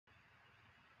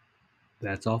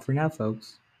That's all for now,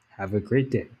 folks. Have a great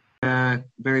day.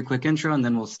 Very quick intro, and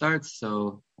then we'll start.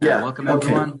 Welcome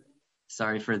everyone.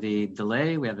 Sorry for the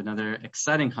delay. We have another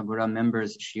exciting Chabura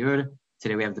members shiur.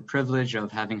 Today we have the privilege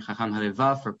of having Aharon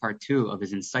Haleva for part 2 of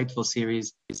his insightful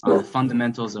series on the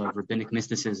fundamentals of Rabbinic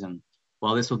Mysticism.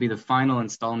 While this will be the final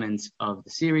installment of the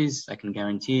series, I can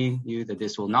guarantee you that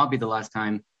this will not be the last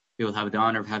time we will have the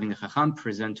honor of having the Chacham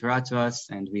present Torah to us,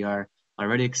 and we are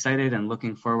already excited and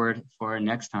looking forward for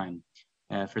next time.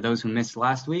 For those who missed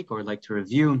last week or would like to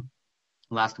review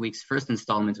last week's first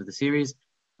installment of the series,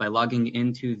 by logging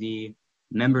into the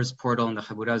members portal on the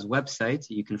Chabura's website,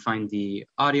 you can find the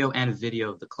audio and video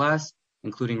of the class,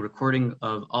 including recording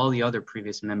of all the other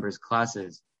previous members'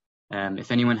 classes.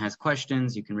 If anyone has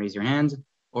questions, you can raise your hand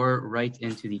or write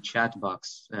into the chat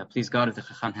box. Please God, if the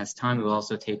Chacham has time, we will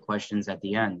also take questions at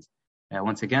the end.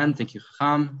 Once again, thank you,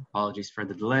 Chacham. Apologies for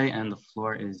the delay, and the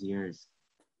floor is yours.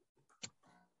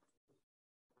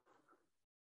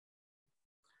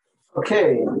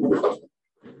 Okay.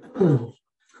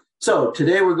 So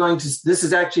today this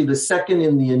is actually the second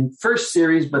in the first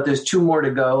series, but there's 2 more to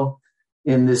go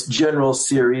in this general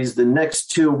series. The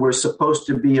next 2 were supposed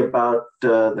to be about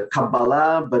the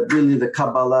Kabbalah, but really the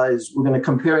Kabbalah we're going to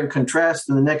compare and contrast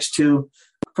the next 2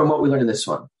 from what we learned in this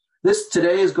one. This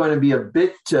today is going to be a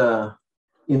bit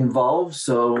involved,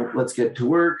 so let's get to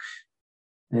work.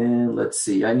 And let's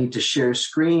see, I need to share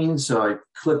screen, so I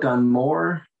click on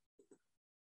more.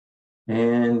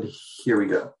 And here we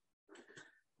go.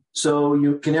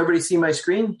 So can everybody see my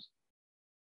screen?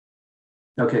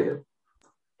 Okay, good.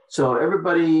 So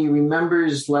everybody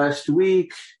remembers last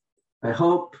week, I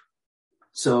hope.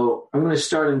 So I'm going to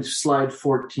start in slide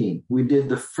 14. We did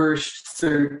the first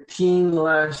 13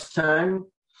 last time.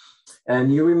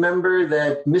 And you remember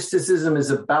that mysticism is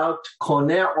about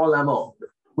koner olamo,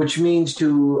 which means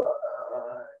to,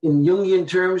 in Jungian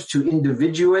terms, to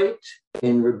individuate.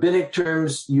 In Rabbinic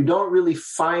terms, you don't really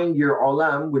find your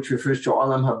olam, which refers to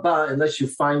olam haba, unless you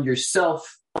find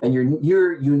yourself and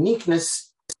your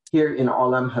uniqueness here in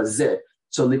olam hazeh.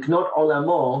 So liknot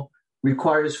olamo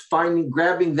requires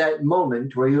grabbing that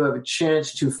moment where you have a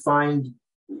chance to find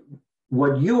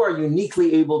what you are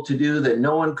uniquely able to do that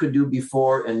no one could do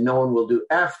before and no one will do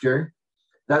after.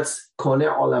 That's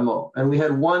koner olamo. And we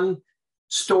had one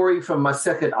story from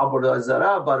Masechet Avodah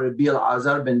Zarah about Rabbi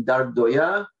Elazar ben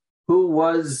Dardoya, who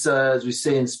was, as we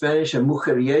say in Spanish, a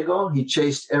mujeriego. He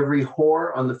chased every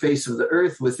whore on the face of the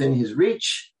earth within his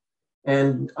reach.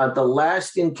 And at the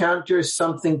last encounter,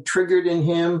 something triggered in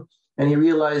him, and he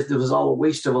realized it was all a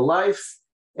waste of a life.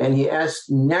 And he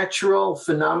asked natural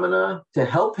phenomena to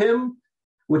help him,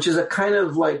 which is a kind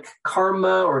of like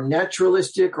karma or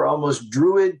naturalistic or almost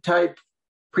druid type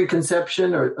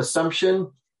preconception or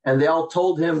assumption. And they all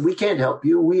told him, we can't help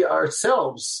you. We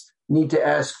ourselves need to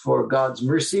ask for God's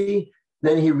mercy.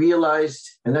 Then he realized,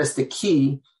 and that's the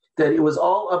key, that it was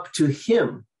all up to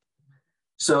him.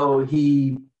 So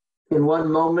he, in one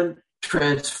moment,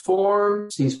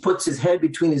 transforms. He puts his head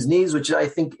between his knees, which I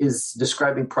think is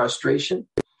describing prostration.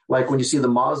 Like when you see the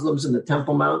Muslims in the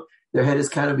Temple Mount, their head is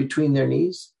kind of between their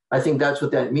knees. I think that's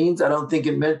what that means. I don't think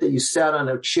it meant that you sat on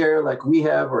a chair like we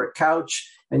have or a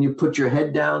couch and you put your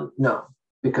head down. No,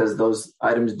 because those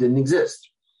items didn't exist.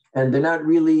 And they're not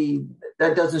really,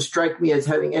 that doesn't strike me as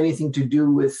having anything to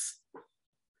do with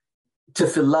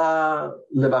tefillah,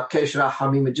 levakesh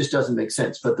rahamim. It just doesn't make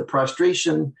sense. But the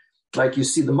prostration, like you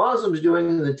see the Muslims doing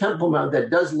in the Temple Mount, that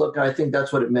does look, I think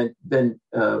that's what it meant, ben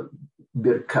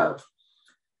birkav.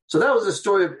 So that was the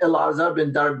story of Elazar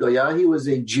ben Dardoya. He was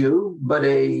a Jew, but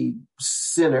a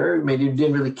sinner. I mean, he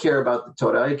didn't really care about the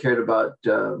Torah. He cared about,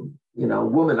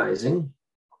 womanizing.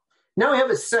 Now we have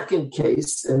a second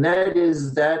case, and that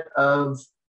is that of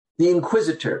the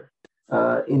inquisitor.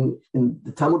 In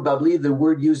the Talmud Babli, the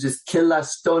word used is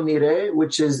kelastonire,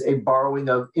 which is a borrowing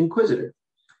of inquisitor.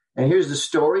 And here's the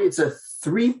story. It's a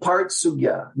 3-part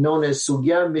sugya known as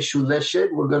sugya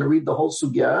mishuleshet. We're going to read the whole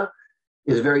sugya.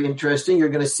 It's very interesting. You're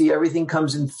going to see everything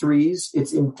comes in 3s.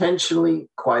 It's intentionally,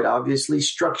 quite obviously,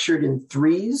 structured in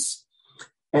 3s.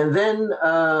 And then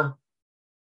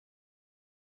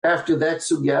after that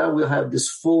sugya, we'll have this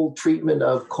full treatment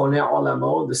of koner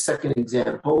olamo, the second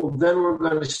example. Then we're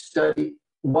going to study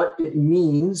what it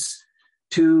means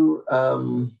to,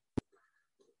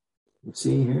 let's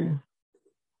see here,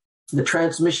 the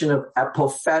transmission of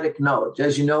apophatic knowledge.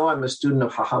 As you know, I'm a student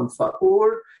of Hacham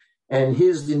Faur, and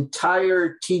his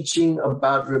entire teaching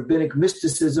about rabbinic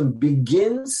mysticism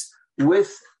begins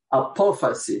with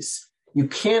apophasis. You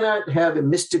cannot have a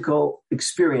mystical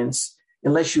experience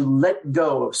unless you let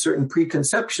go of certain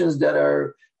preconceptions that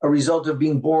are a result of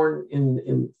being born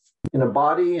in in a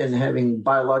body and having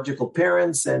biological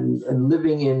parents and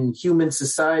living in human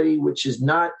society, which is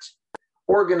not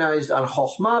organized on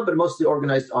chokhmah, but mostly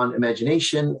organized on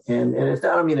imagination. And I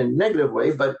don't mean in a negative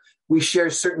way, but we share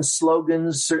certain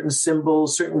slogans, certain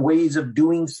symbols, certain ways of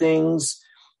doing things.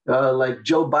 Like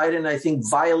Joe Biden, I think,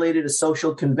 violated a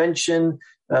social convention.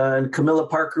 And Camilla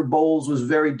Parker Bowles was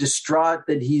very distraught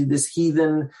that this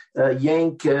heathen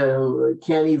Yank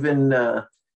can't even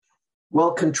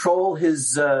control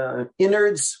his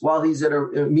innards while he's at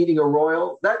a meeting a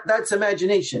royal. That's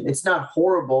imagination. It's not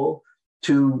horrible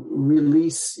to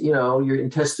release, your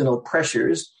intestinal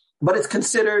pressures, but it's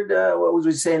considered, what was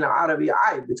we say in Arabic,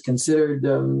 aib. It's considered,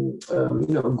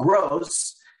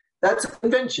 gross. That's a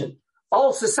convention.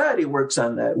 All society works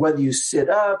on that. Whether you sit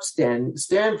up, stand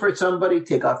for somebody,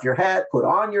 take off your hat, put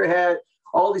on your hat,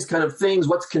 all these kind of things.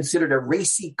 What's considered a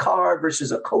racy car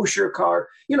versus a kosher car.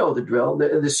 You know the drill.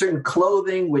 There's certain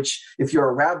clothing which, if you're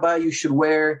a rabbi, you should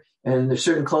wear, and there's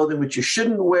certain clothing which you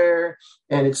shouldn't wear.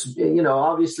 And it's,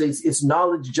 obviously it's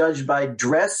knowledge judged by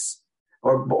dress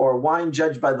or wine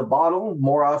judged by the bottle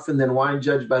more often than wine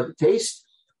judged by the taste.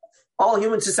 All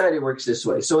human society works this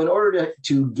way. So in order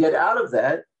to get out of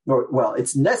that,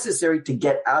 it's necessary to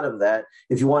get out of that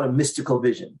if you want a mystical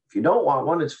vision. If you don't want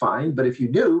one, it's fine. But if you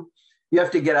do, you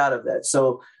have to get out of that.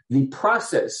 So the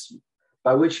process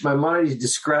by which Maimonides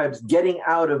describes getting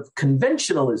out of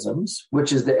conventionalisms,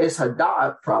 which is the Es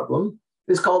Hada'at problem,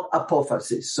 is called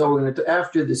apophasis. So we're going to,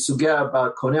 after the sugya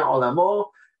about Konei Olamo,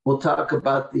 we'll talk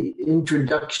about the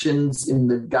introductions in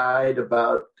the guide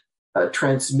about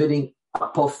transmitting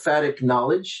apophatic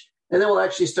knowledge. And then we'll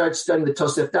actually start studying the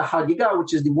Tosefta Hagiga,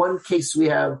 which is the one case we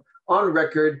have on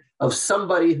record of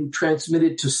somebody who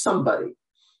transmitted to somebody.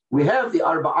 We have the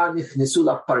Arba'a Nichnesu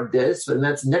Pardes, and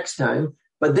that's next time,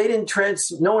 but they didn't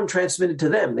no one transmitted to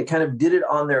them. They kind of did it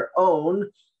on their own,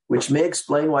 which may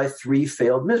explain why 3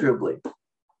 failed miserably.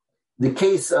 The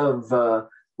case of,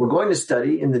 we're going to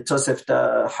study in the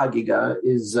Tosefta Hagiga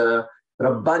is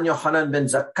Rabban Yochanan ben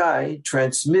Zakkai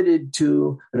transmitted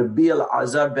to Rabbi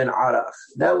Elazar ben Arach.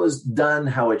 That was done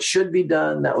how it should be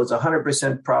done. That was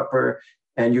 100% proper.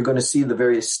 And you're going to see the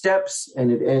various steps,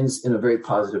 and it ends in a very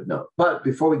positive note. But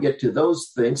before we get to those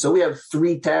things, so we have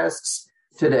 3 tasks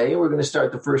today. We're going to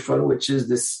start the first one, which is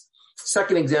this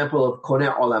second example of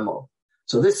Konei Olamo.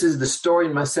 So this is the story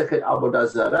in Masechet Avodah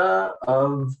Zarah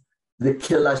of the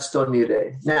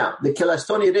Kilastonire. Now, the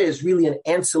Kilastonire is really an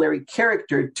ancillary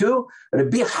character to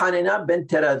Rabbi Hanina ben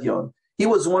Teradion. He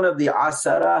was one of the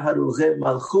Asara Harugei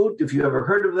Malchut, if you ever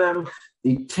heard of them,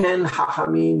 the 10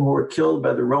 Hachamim who were killed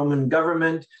by the Roman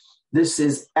government. This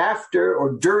is after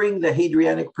or during the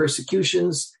Hadrianic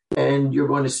persecutions, and you're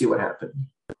going to see what happened.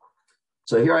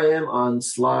 So here I am on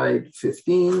slide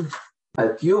 15.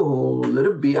 So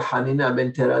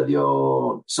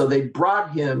they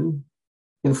brought him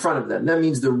in front of them. That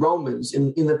means the Romans,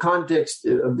 in the context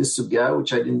of this sugya,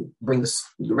 which I didn't bring the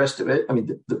rest of it,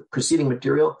 the preceding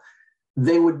material,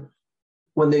 they would,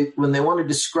 when they want to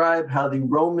describe how the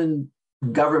Roman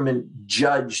government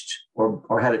judged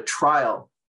or had a trial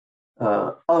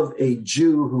of a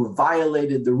Jew who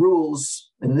violated the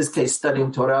rules, in this case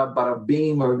studying Torah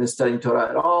barabim or even studying Torah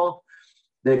at all,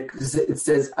 it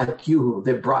says atyuhu,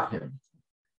 they brought him.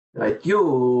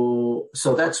 Atyuhu,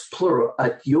 so that's plural.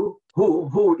 Atyu,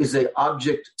 who is a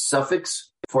object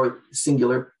suffix for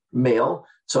singular male.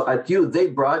 So atyu, they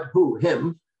brought who?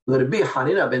 Him. Rabbi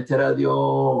Hanina ben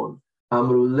Teradion.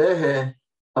 Amru lehe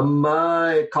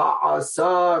amai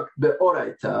ka'asak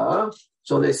be'oraita.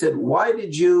 So they said, why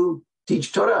did you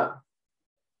teach Torah?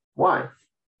 Why?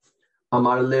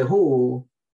 Amar lehu.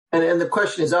 And the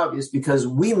question is obvious because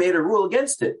we made a rule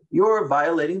against it. You're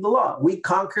violating the law. We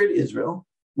conquered Israel.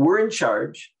 We're in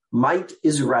charge. Might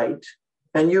is right.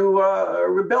 And you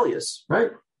are rebellious,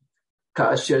 right?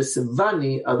 Ka'asher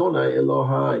sevani Adonai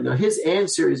Elohai. Now his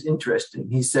answer is interesting.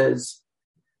 He says,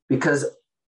 because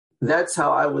that's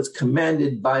how I was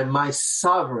commanded by my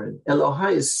sovereign.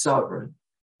 Elohai is sovereign.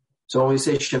 So when we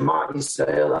say Shema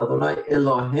Yisrael Adonai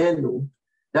Elohenu,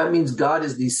 that means God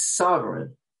is the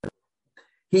sovereign.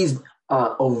 He's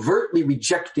overtly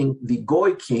rejecting the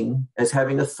Goy king as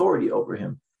having authority over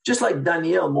him. Just like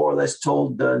Daniel more or less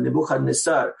told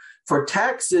Nebuchadnezzar, for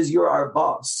taxes, you're our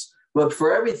boss. But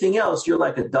for everything else, you're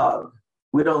like a dog.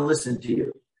 We don't listen to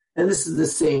you. And this is the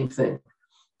same thing.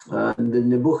 The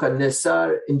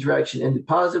Nebuchadnezzar interaction ended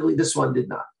positively. This one did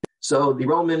not. So the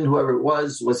Roman, whoever it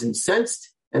was incensed.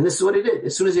 And this is what he did.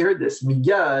 As soon as he heard this,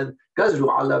 Miyad gazru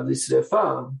alav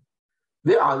lisrefa.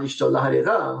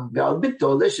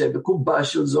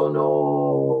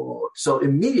 So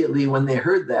immediately when they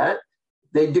heard that,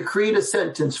 they decreed a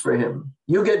sentence for him.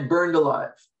 You get burned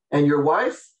alive. And your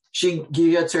wife, she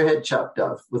gets her head chopped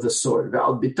off with a sword.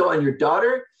 And your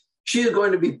daughter, she is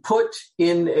going to be put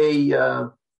in a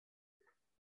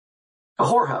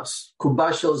whorehouse.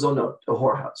 Kuba shel zonot, a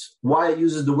whorehouse. Why it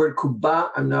uses the word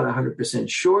kuba, I'm not 100%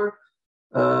 sure.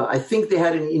 I think they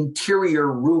had an interior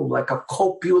room, like a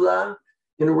copula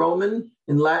in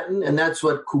Latin, and that's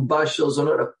what kuba shel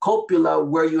zonot, a copula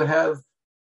where you have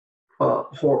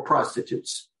whore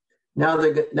prostitutes. Now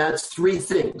that's three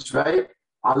things, right?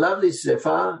 Alav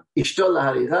lisrefa, ishto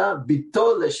lahariga,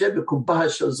 bito leshe bekuba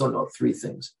shel zonot. Three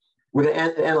things. We're going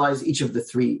to analyze each of the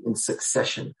three in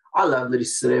succession. Alav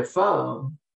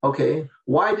lisrefa. Okay,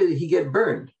 why did he get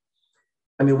burned?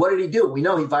 I mean, what did he do? We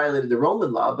know he violated the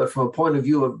Roman law, but from a point of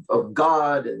view of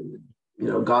God and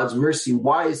God's mercy,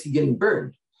 why is he getting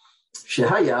burned? He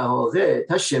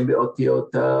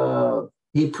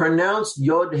pronounced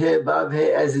Yod He Vav He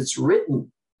as it's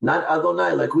written, not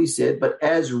Adonai like we said, but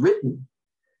as written.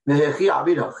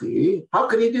 How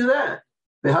can he do that?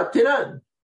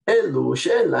 אלו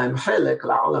שאין להם חלק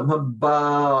לעולם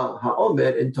הבא, האומר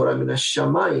אין תורה מן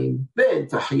השמיים, ואין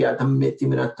תחיית המתים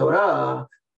מן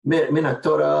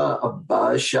התורה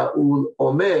הבא, שאול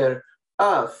אומר,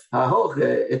 אף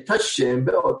ההוגה את השם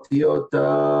באותיותיו.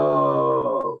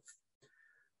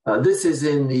 This is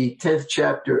in the 10th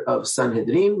chapter of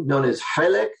Sanhedrin, known as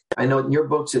Halek. I know in your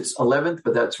books it's 11th,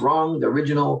 but that's wrong. The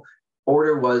original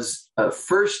order was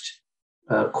first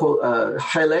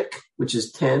Halek, which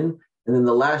is 10, and then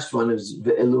the last one is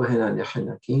Ve'eluhen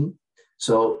Hanakim.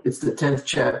 So it's the 10th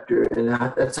chapter, and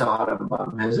that's how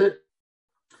Harambam has it.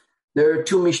 There are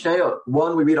two Mishnayot.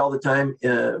 One we read all the time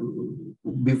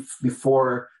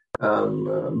before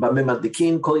Bameh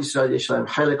Madlikin, Kol Yisrael Yesh Lahem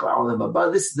Chelek La'olam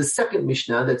Haba. This is the second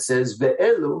Mishnah that says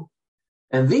Ve'elu,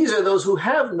 and these are those who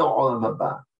have no Olam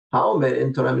Haba. Ha'omer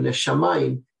en Torah min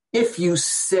hashamayim. If you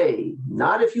say,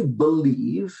 not if you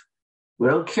believe, we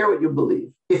don't care what you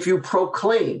believe. If you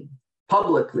proclaim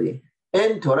publicly,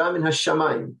 en Torah min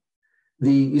hashamayim.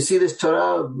 You see this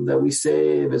Torah that we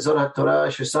say, Vezor HaTorah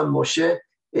Shesam Moshe.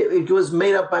 It was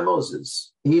made up by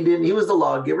Moses. He was the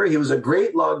lawgiver. He was a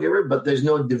great lawgiver, but there's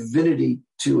no divinity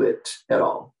to it at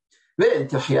all. Oh,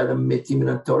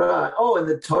 and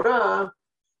the Torah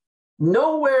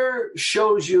nowhere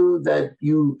shows you that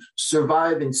you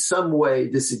survive in some way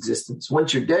this existence.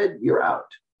 Once you're dead, you're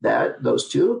out. Those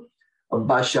two.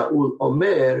 Abba Shaul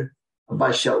Omer, Abba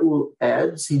Shaul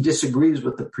adds, he disagrees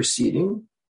with the preceding.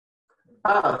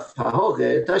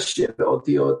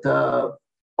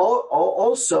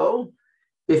 Also,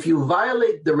 if you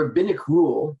violate the rabbinic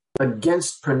rule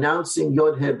against pronouncing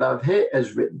Yod He Vav He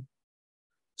as written.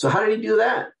 So how did he do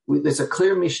that? There's a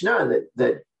clear Mishnah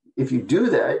that if you do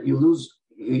that, you lose,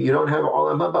 you don't have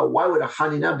Olam Haba. Why would a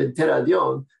Hanina ben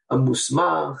Teradion, a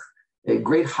Musmach, a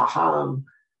great Haham,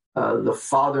 the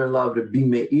father-in-law of Rabbi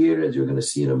Meir, as you're going to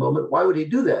see in a moment, why would he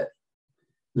do that?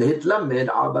 Lehitlamed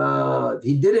Abad.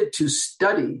 He did it to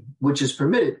study, which is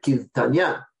permitted.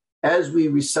 Kivtanya. As we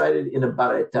recited in a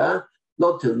Baraita,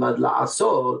 Lo tilmad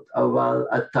la'asot, aval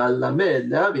atal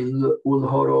lamed lehavin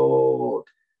ulhorot.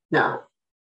 Now,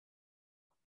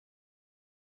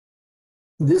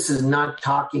 this is not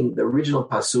talking, the original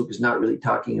pasuk is not really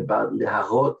talking about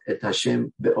leharot et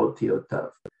Hashem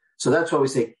be'otiotav. So that's why we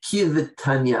say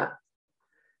kivtanya.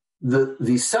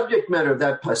 The subject matter of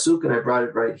that pasuk, and I brought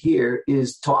it right here,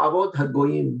 is to'avot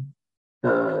hagoyim.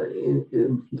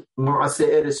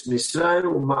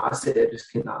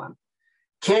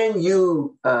 Can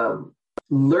you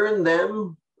learn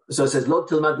them? So it says, Lo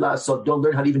tilmad la'asot, don't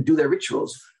learn how to even do their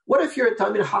rituals. What if you're a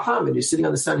Talmid Chacham and you're sitting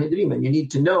on the Sanhedrin and you need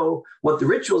to know what the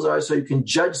rituals are so you can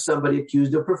judge somebody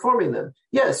accused of performing them?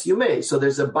 Yes, you may. So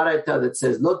there's a Baraita that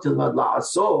says, Lo tilmad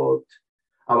la'asot,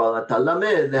 aval atal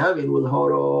lamed lehavin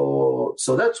ulhorot.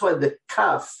 So that's why the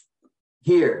kaf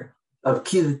here of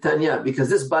Kivtanya, because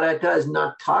this Baraita is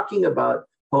not talking about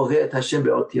Hovet Hashem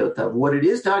be'otiotav. What it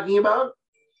is talking about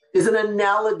is an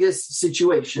analogous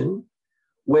situation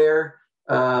where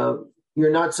you're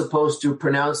not supposed to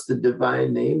pronounce the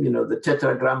divine name, the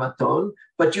tetragrammaton,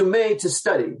 but you may to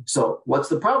study. So what's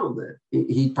the problem then?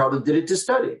 He probably did it to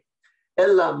study.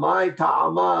 Ella mai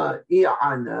ta'ama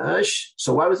i'anash.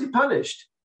 So why was he punished?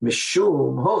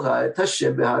 Mishum hoga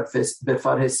Hashem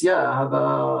befarhesia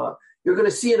hava. You're going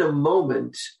to see in a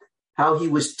moment how he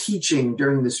was teaching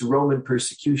during this Roman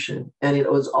persecution. And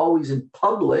it was always in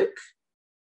public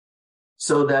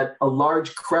so that a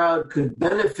large crowd could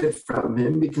benefit from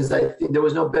him, because I think there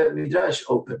was no Bet Midrash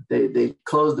open. They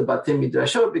closed the Batei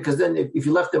Midrashot, because then if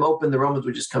you left them open, the Romans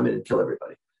would just come in and kill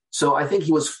everybody. So I think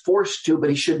he was forced to, but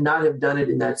he should not have done it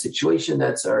in that situation.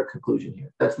 That's our conclusion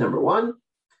here. That's number one.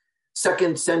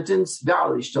 Second sentence,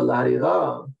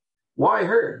 Why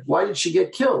her? Why did she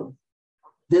get killed?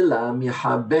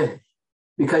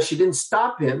 Because she didn't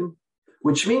stop him,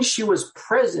 which means she was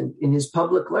present in his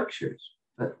public lectures,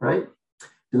 right?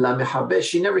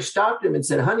 She never stopped him and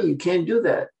said, honey, you can't do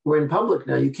that. We're in public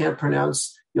now. You can't pronounce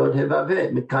Yod He Vav He.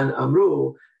 Mikan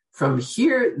Amru. From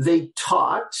here, they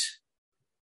taught.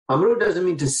 Amru doesn't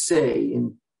mean to say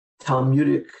in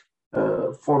Talmudic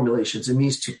formulations. It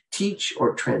means to teach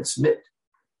or transmit.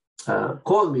 You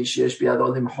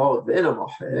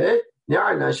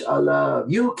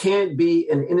can't be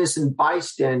an innocent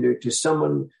bystander to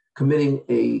someone committing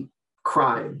a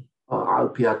crime, al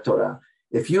piyat Torah.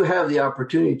 If you have the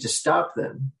opportunity to stop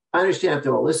them, I understand if they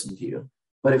won't listen to you,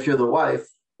 but if you're the wife,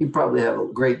 you probably have a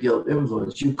great deal of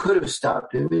influence. You could have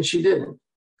stopped him, and she didn't.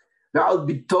 And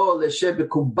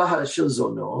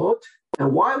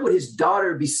why would his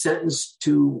daughter be sentenced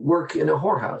to work in a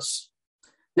whorehouse?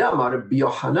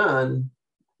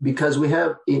 Because we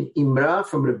have in Imra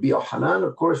from Rabbi Yohanan,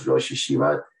 of course, Rosh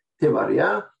Yeshivat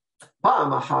Tevaria.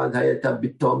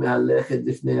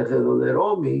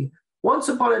 Once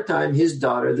upon a time, his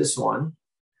daughter, this one,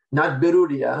 not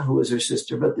Beruria, who was her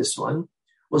sister, but this one,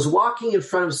 was walking in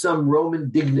front of some Roman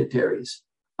dignitaries,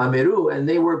 Ameru, and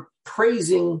they were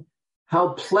praising how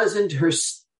pleasant her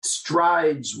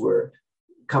strides were.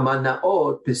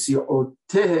 Kamanaot,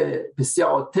 pisiaoteha,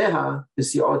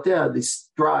 the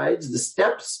strides, the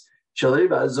steps,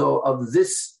 shalibazo, of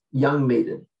this young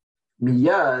maiden.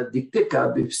 Miya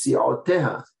diktika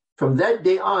bipsiaoteha. From that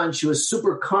day on, she was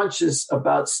super conscious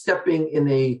about stepping in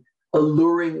a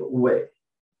alluring way.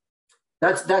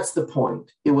 That's the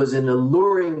point. It was an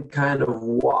alluring kind of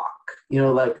walk.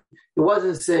 Like it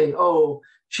wasn't saying, oh,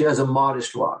 she has a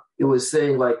modest walk. It was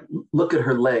saying, like, look at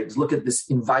her legs, look at this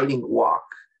inviting walk.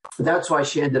 That's why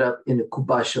she ended up in a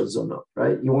kubash zonot,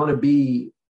 right? You want to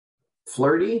be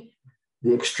flirty?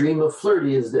 The extreme of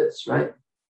flirty is this, right?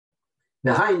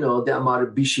 Nahaino de Amar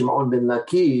Bishimon ben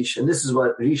Lakish, and this is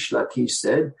what Rish Lakish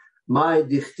said, My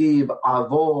dichtib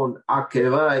avon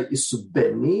akevai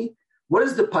isubeni. What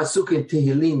does the pasuk in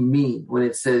Tehillim mean when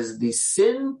it says the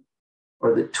sin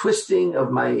or the twisting of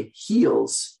my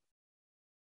heels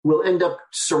will end up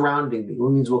surrounding me? It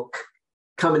means will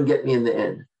come and get me in the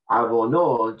end.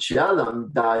 Avono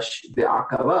chialam dash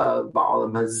be'akava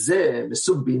ba'olam hazeh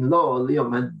mesubin lo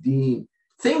liyom hadin.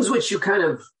 Things which you kind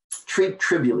of treat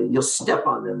trivially. You'll step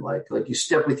on them like you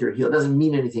step with your heel. It doesn't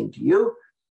mean anything to you.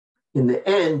 In the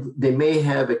end, they may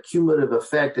have a cumulative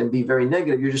effect and be very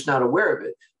negative. You're just not aware of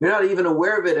it. You're not even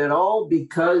aware of it at all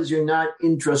because you're not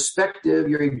introspective.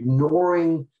 You're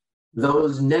ignoring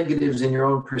those negatives in your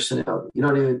own personality. You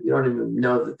don't even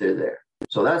know that they're there.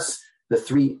 So that's the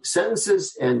three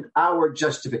sentences and our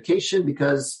justification,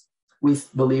 because we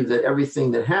believe that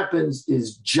everything that happens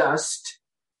is just.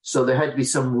 So there had to be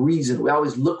some reason. We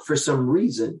always look for some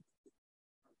reason.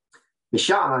 When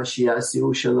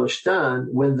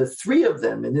the three of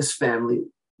them in this family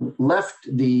left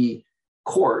the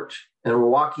court and were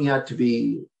walking out to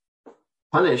be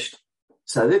punished,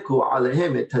 they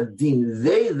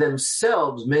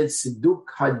themselves made siduk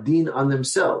hadin on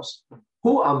themselves.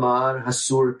 Hu amar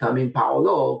hasur tamim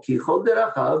paolo ki chol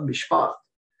derachav mishpat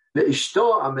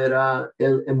ve'ishto amera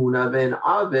el emuna ben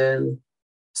avel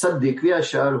صدق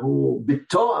וישר הוא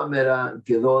ביתו אמרה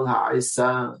גדול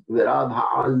העיסה ורב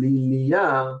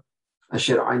העליליה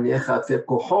אשר עיניך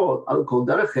פקוחות על כל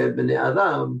דרכי בני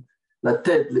אדם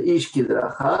לתת לאיש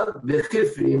כדרכיו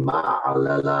וכפרי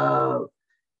מעלליו.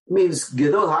 Means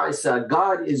גדול העיסה,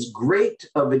 God is great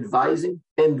of advising,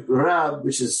 and Rab,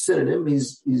 which is synonym,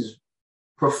 he's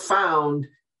profound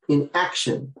in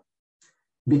action,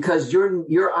 because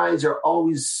your eyes are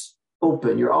always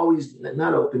open. You're always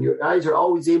not open. Your eyes are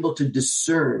always able to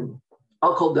discern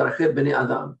all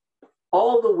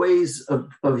the ways of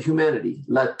humanity.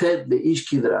 To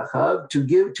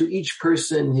give to each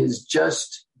person his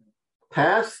just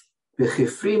path,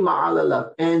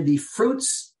 and the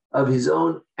fruits of his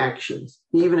own actions,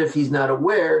 even if he's not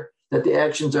aware that the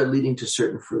actions are leading to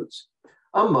certain fruits.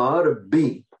 Amar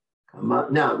B.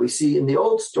 Now we see in the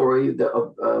old story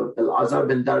of Elazar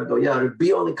ben Dardoya,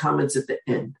 Rabbi only comments at the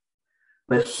end.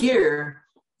 But here,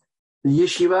 the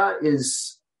yeshiva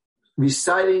is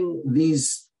reciting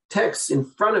these texts in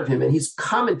front of him, and he's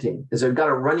commenting, as I've got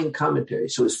a running commentary.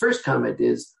 So his first comment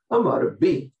is, Amar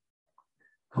Rabbi,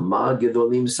 Kama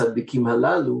gedolim sadbikim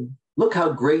halalu. Look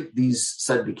how great these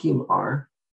sadbikim are,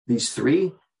 these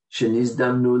three.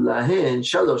 Shenizdamnu lahen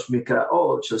shalosh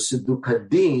mikraot shel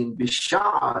sidukadin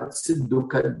bisha'at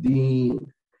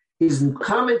sidukadin. He's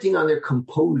commenting on their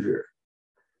composure,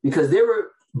 because they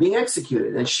were being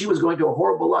executed, and she was going to a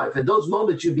horrible life. At those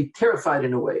moments, you'd be terrified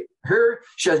in a way.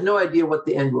 She has no idea what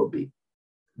the end will be.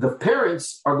 The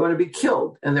parents are going to be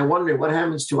killed, and they're wondering what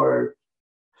happens to our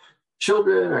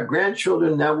children, our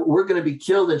grandchildren. Now we're going to be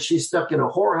killed, and she's stuck in a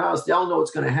whorehouse. They all know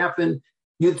what's going to happen.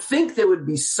 You'd think they would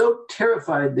be so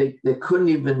terrified they couldn't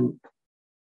even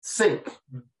think.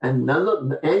 And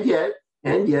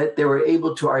yet they were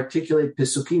able to articulate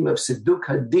Pesukim of Siduk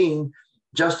Hadin,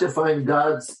 justifying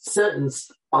God's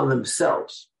sentence on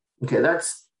themselves. Okay,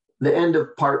 that's the end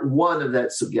of part 1 of that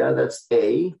sugya. That's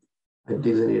A. I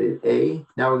designated A.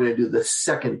 Now we're going to do the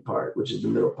second part, which is the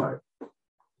middle part.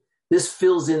 This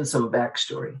fills in some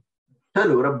backstory.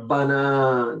 Tanur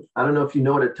Banan. I don't know if you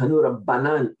know what a Tanur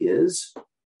Banan is,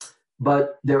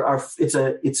 but it's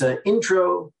an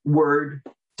intro word,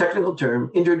 technical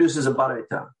term, introduces a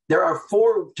baraita. There are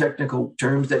 4 technical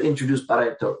terms that introduce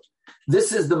baraitot.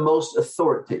 This is the most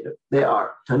authoritative. They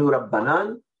are Tanur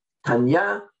Banan,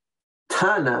 Tanya,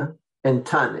 Tana, and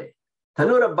Tane.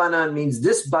 Tanur Banan means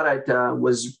this baraita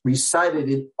was recited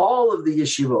in all of the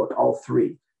yeshivot, all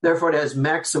 3. Therefore, it has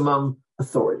maximum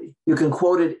authority. You can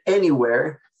quote it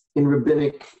anywhere in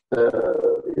rabbinic,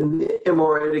 in the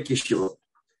Emoraic yeshivot.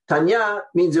 Tanya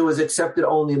means it was accepted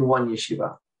only in one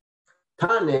yeshiva.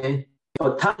 Tane,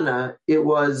 or Tana, it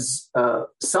was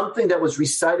something that was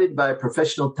recited by a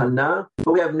professional Tana,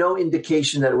 but we have no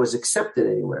indication that it was accepted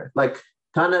anywhere. Like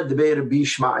Tana Debe Rabbi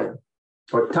Shma'ya,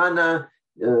 or Tana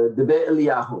Debe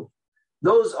Eliyahu.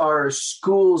 Those are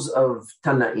schools of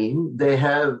Tanaim. They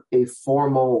have a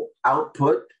formal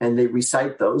output, and they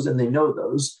recite those, and they know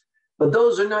those. But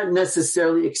those are not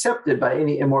necessarily accepted by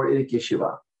any Emoraic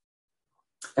yeshiva.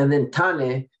 And then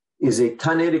Tane is a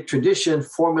Tanaitic tradition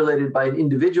formulated by an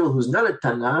individual who's not a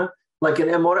Tana, like an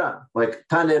Emorah. Like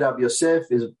Tane Rabbi Yosef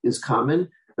is common.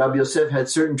 Rabbi Yosef had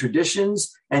certain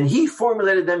traditions, and he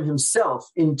formulated them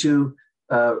himself into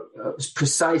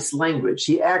precise language.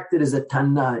 He acted as a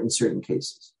Tana in certain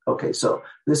cases. Okay, so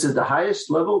this is the highest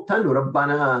level. Tanur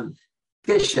Rabbanan.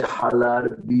 Keshehala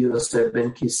Rabbi Yosef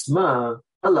ben Kisma.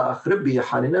 Allah Rabbi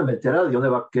Hanina Meteral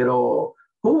Yonevakero.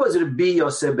 Who was Rabbi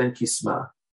Yosef ben Kisma?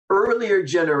 Earlier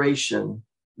generation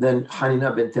than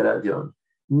Hanina ben Teradion.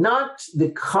 Not the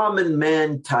common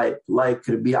man type like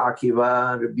Rabbi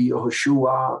Akiva, Rabbi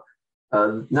Yehoshua,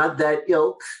 not that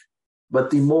ilk, but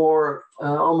the more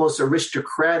almost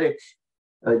aristocratic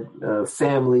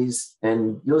families.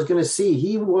 And you're going to see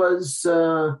he was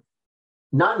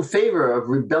not in favor of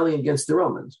rebelling against the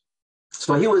Romans.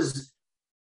 So he was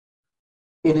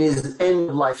in his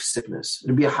end-of-life sickness.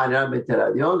 Rabbi Hanina ben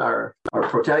Teradion, our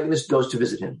protagonist, goes to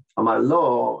visit him. Amar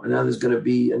lo, and now there's going to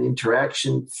be an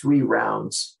interaction, 3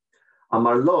 rounds.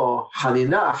 Amar lo,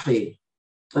 Hanina achi.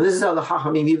 And this is how the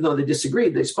Chachamim, even though they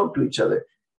disagreed, they spoke to each other.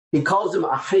 He calls him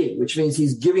achi, which means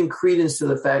he's giving credence to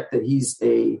the fact that he's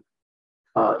a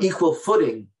equal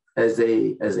footing as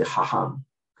a Chacham.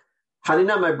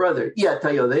 Hanina, my brother,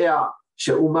 Iyata yodea,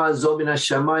 she'uma zo min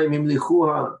hashamayim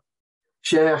imlichuha,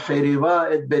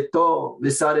 שהחריבה את ביתו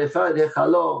ושרפה את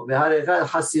היכלו והרגה את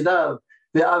חסידיו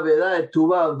ועבדה את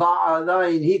טובה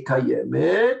ועדיין היא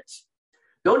קיימת.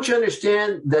 Don't you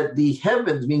understand that the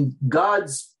heavens, mean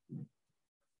God's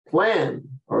plan,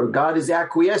 or God is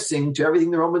acquiescing to everything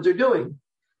the Romans are doing?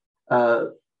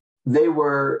 They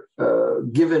were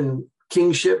given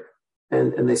kingship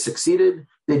and they succeeded.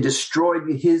 They destroyed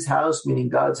his house, meaning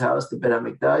God's house, the Beit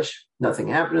HaMikdash. Nothing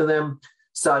happened to them.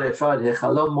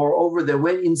 Moreover, they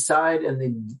went inside and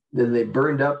they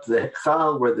burned up the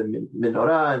Hechal, where the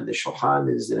menorah and the Shohan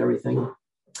is and everything.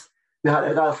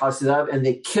 And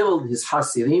they killed his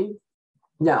Hasidim.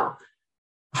 Now,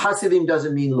 Hasidim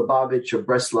doesn't mean Lubavitch or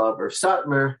Breslov or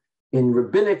Satmar. In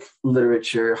rabbinic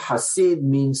literature, Hasid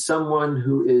means someone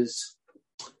who is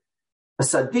a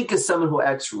Sadiq is someone who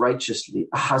acts righteously.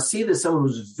 A Hasid is someone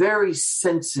who's very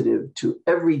sensitive to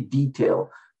every detail,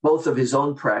 both of his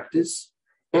own practice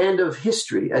and of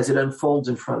history as it unfolds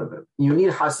in front of him. You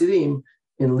need Hasidim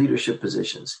in leadership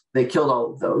positions. They killed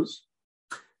all of those.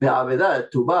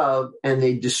 And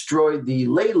they destroyed the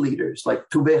lay leaders, like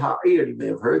Tubei Ha'ir, you may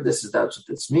have heard. That's what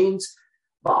this means.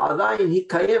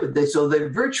 So they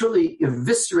virtually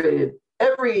eviscerated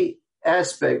every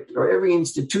aspect or every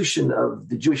institution of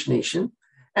the Jewish nation,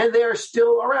 and they are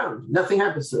still around. Nothing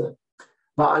happens to them.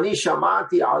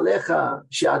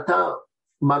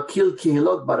 Makil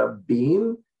kihilot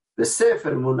barabim,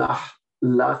 v'sefer munach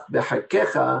lach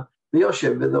b'chakecha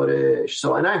v'yoshev v'doresh.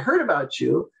 So, and I heard about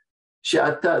you,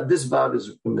 she'ata, this vav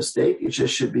is a mistake. It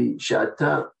just should be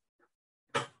she'ata.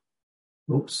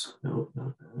 Oops, no,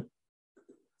 not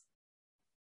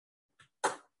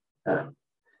that.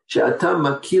 She'ata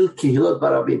makil kihilot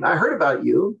barabim. I heard about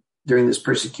you, during this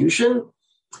persecution,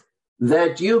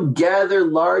 that you gather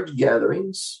large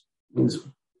gatherings, means,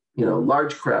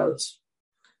 large crowds.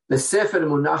 Now,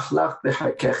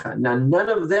 none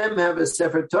of them have a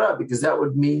Sefer Torah because that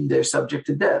would mean they're subject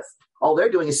to death. All they're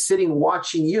doing is sitting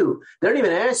watching you. They don't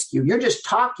even ask you. You're just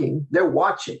talking. They're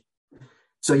watching.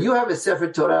 So you have a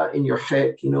Sefer Torah in your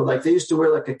head, like they used to wear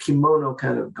like a kimono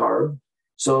kind of garb.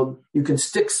 So you can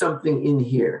stick something in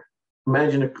here.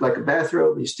 Imagine like a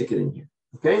bathrobe, you stick it in here.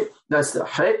 Okay? That's the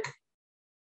hek.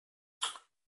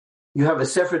 You have a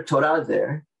Sefer Torah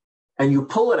there, and you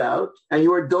pull it out, and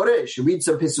you are doresh. You read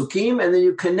some Pisukim, and then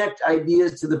you connect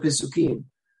ideas to the Pisukim.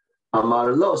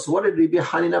 Amar lo. So what did Rabbi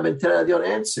Hanina ben Teradion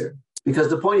answer? Because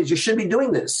the point is, you shouldn't be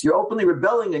doing this. You're openly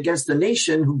rebelling against the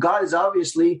nation who God has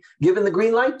obviously given the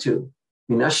green light to.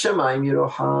 Minas shamayim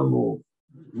yirohamu.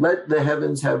 Let the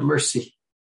heavens have mercy.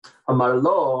 Amar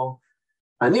lo.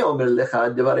 Ani omer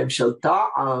lecha devarim shel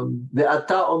ta'am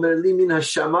ve'ata omer li min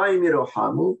hashamayim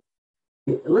yirohamu.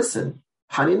 Listen,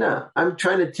 Hanina, I'm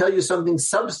trying to tell you something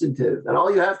substantive, and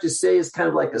all you have to say is kind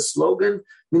of like a slogan.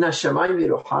 Min hashamayim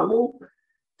yirohamu.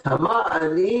 Tama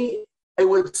ani. It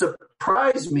would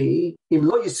surprise me if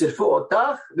lo yisirfu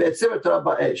otach ve'et Torah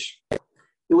ba'esh.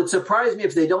 It would surprise me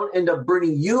if they don't end up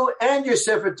burning you and your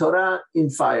Sefer Torah in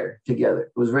fire together.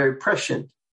 It was very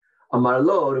prescient. Amar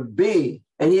lo Rabbi,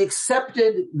 and he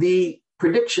accepted the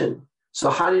prediction. So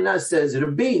Hanina says,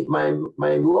 Rabbi,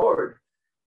 my Lord,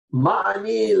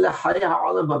 ma'ani l'chayei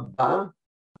ha'olam haba.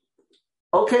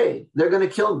 Okay, they're going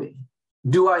to kill me.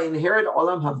 Do I inherit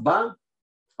olam haba?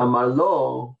 Amar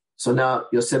lo. So now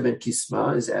Yosef ben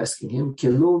Kisma is asking him,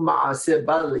 Kilu ma'aseh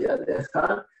bal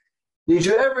yadecha. Did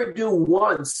you ever do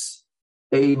once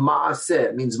a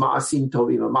ma'aseh? Means ma'asim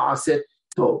tovim, a ma'aseh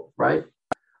tov, right?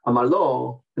 Amar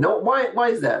lo. No, why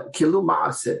is that? Kilu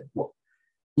ma'aseh. Well,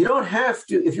 you don't have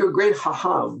to, if you're a great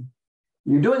hacham,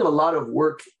 you're doing a lot of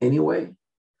work anyway.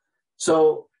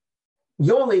 So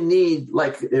you only need,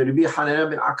 like Rabbi Hanina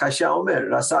ben Akashya Omer,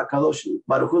 Rasa Kadosh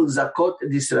Baruchul Zakot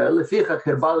Israel, Lefichach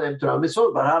Herbal Lehem Torah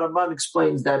Mitzvot. But Harambam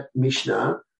explains that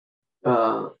Mishnah.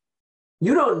 You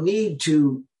don't need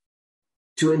to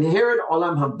inherit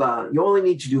Olam Haba. You only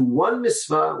need to do one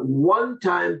mitzvah, one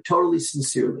time, totally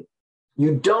sincerely.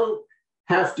 You don't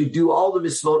have to do all the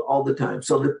mitzvot all the time.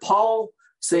 So the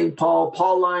St. Paul,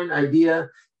 Pauline idea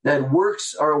that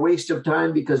works are a waste of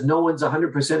time because no one's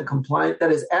 100% compliant,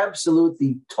 that is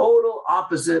absolutely total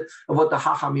opposite of what the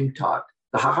Hachamim taught.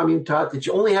 The Hachamim taught that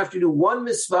you only have to do one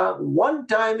mitzvah, one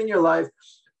time in your life,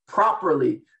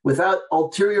 properly, without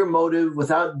ulterior motive,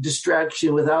 without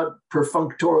distraction, without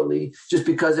perfunctorily, just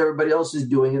because everybody else is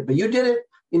doing it. But you did it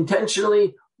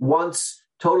intentionally, once,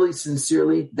 totally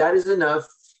sincerely. That is enough.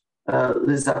 So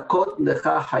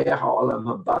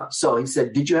he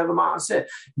said, did you have a ma'aseh?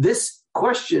 This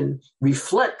question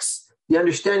reflects the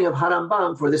understanding of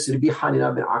Harambam for this Rabbi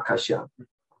Hanina ben Akashya.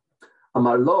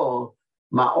 Amar lo,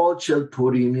 ma'od shel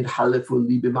Purim yidhalefu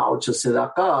li b'ma'od shel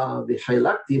tzedakah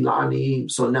v'chaylakti la'aniyim.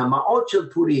 So now ma'od shel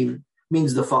Purim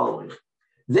means the following.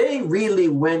 They really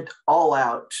went all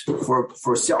out for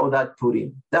Se'odat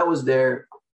Purim. That was their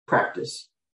practice.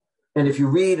 And if you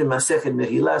read in Masechet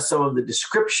Megillah some of the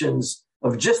descriptions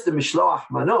of just the Mishloach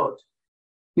Manot,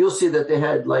 you'll see that they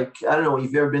had, like, I don't know if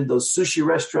you've ever been to those sushi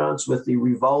restaurants with the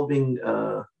revolving,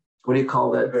 what do you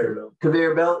call that?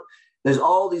 Conveyor belt. There's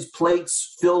all these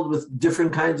plates filled with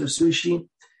different kinds of sushi.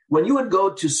 When you would go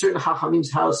to certain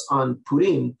Hachamim's house on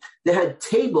Purim, they had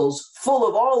tables full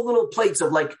of all little plates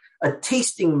of like a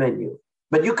tasting menu.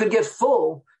 But you could get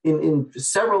full in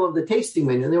several of the tasting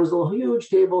menus. And there was a huge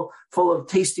table full of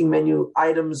tasting menu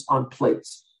items on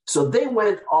plates. So they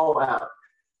went all out.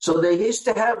 So they used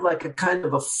to have like a kind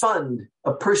of a fund,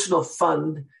 a personal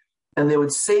fund, and they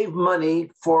would save money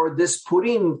for this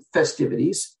Purim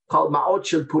festivities called Ma'ot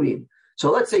Shel Purim. So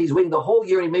let's say he's waiting the whole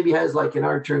year and he maybe has, like in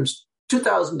our terms,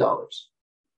 $2,000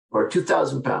 or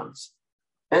 2,000 pounds.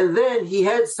 And then he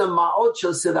had some Ma'ot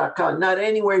Shel Tzedakah, not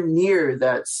anywhere near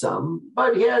that sum,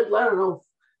 but he had, I don't know,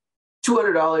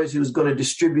 $200 he was going to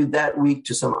distribute that week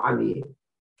to some ani.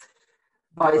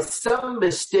 By some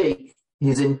mistake,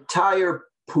 his entire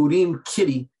Purim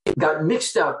kitty got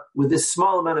mixed up with this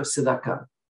small amount of tzedakah.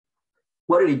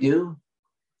 What did he do?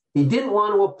 He didn't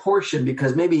want to apportion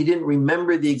because maybe he didn't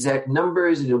remember the exact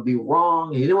numbers and it'll be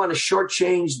wrong. He didn't want to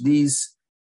shortchange these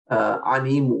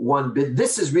anim one bit.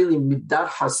 This is really midat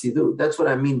hasidut. That's what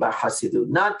I mean by hasidut.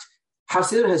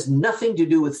 Hasidut has nothing to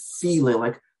do with feeling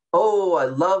like, oh, I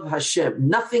love Hashem.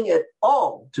 Nothing at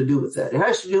all to do with that. It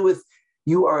has to do with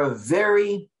you are a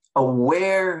very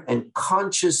aware and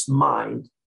conscious mind,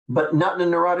 but not in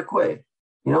a neurotic way.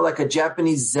 like a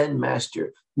Japanese Zen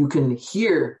master. You can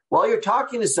hear, while you're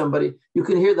talking to somebody, you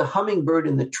can hear the hummingbird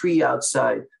in the tree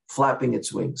outside flapping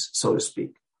its wings, so to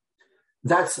speak.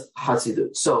 That's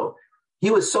Hasidut. So he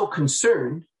was so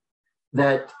concerned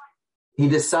that he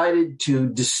decided to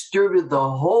distribute the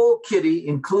whole kitty,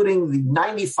 including the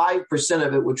 95%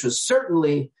 of it, which was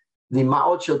certainly the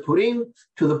Ma'ot Shel Purim,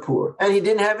 to the poor. And he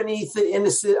didn't have anything in the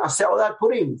Seudat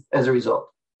Purim as a result.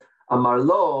 Amar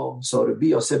lo, so Rabbi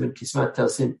Yosef ben Kisma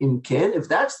tells him, in Ken, if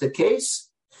that's the case,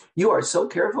 you are so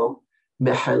careful.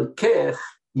 Mehalkech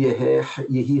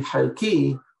yehi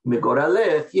halki,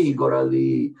 megoralech yehi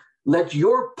gorali. Let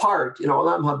your part in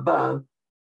Olam Haba,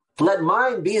 let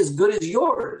mine be as good as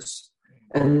yours.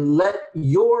 And let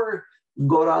your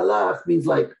goralach means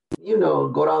like,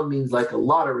 goral means like a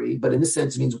lottery, but in this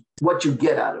sense it means what you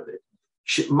get out of it.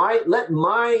 Let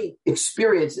my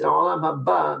experience in Olam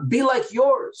Haba be like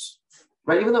yours.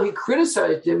 Right? Even though he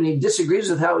criticized him and he disagrees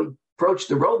with how he approached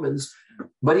the Romans,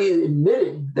 but he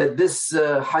admitted that this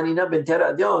Hanina ben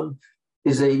Teradion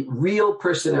is a real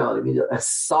personality, a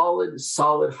solid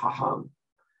haham.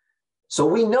 So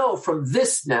we know from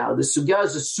this now, the sugya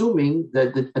is assuming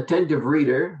that the attentive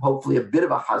reader, hopefully a bit of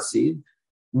a hasid,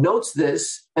 notes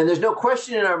this, and there's no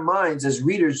question in our minds as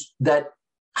readers that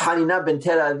Hanina ben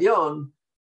Teradion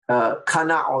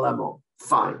kana olamo.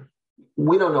 Fine.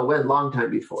 We don't know when, long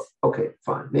time before. Okay,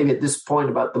 fine. Maybe at this point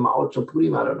about the Ma'ot Shel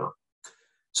Purim, I don't know.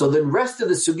 So the rest of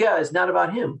the sugya is not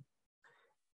about him,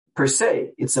 per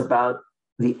se. It's about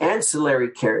the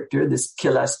ancillary character, this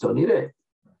Kelas Tonire.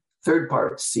 Third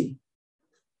part, C.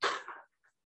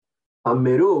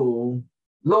 Ameru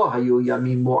lo hayu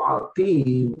yamim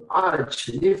mo'atim ad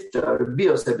sheniftar Rabbi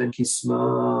Yosef ben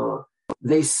Kisma.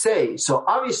 They say, so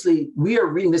obviously we are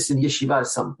reading this in yeshiva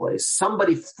someplace.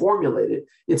 Somebody formulated.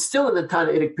 It's still in the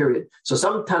Tanaitic period. So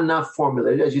some Tanna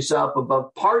formulated, as you saw up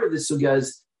above. Part of the sugya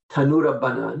is Tanura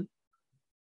Banan.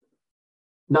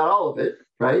 Not all of it,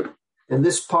 right? And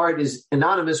this part is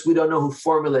anonymous. We don't know who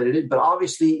formulated it, but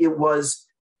obviously it was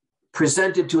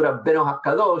presented to Rabbeinu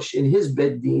HaKadosh in his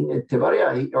Bed Din at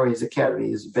Tevaria, or his academy,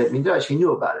 his Bet Midrash. He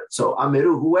knew about it. So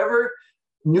Ameru, whoever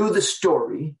knew the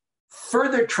story,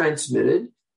 further transmitted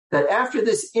that after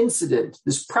this incident,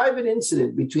 this private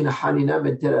incident between Hanina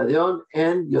ben Teradion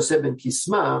and Yosef ben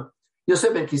Kisma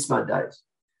dies.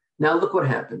 Now look what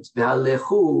happens.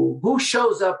 Who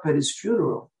shows up at his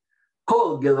funeral?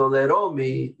 Kol gedolei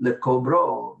Romi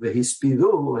lekobro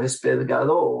vehispiduhu hesped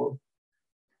gadol.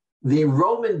 The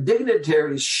Roman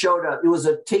dignitaries showed up. It was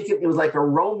like a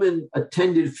Roman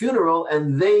attended funeral,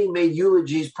 and they made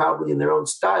eulogies, probably in their own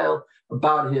style,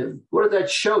 about him. What did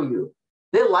that show you?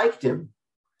 They liked him.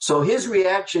 So his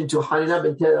reaction to Hanina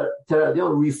ben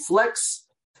Teradion reflects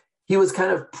he was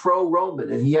kind of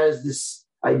pro-Roman, and he has this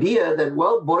idea that,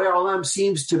 well, Borei Olam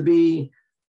seems to be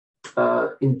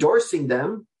endorsing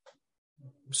them,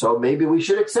 so maybe we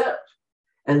should accept.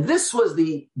 And this was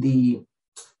the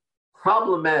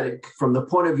problematic from the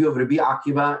point of view of Rabbi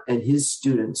Akiva and his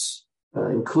students,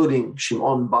 including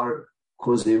Shimon bar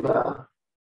Koziva.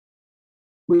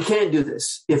 We can't do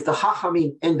this. If the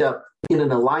Hachamim end up in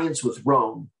an alliance with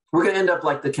Rome, we're going to end up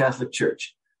like the Catholic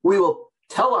Church. We will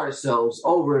tell ourselves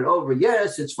over and over,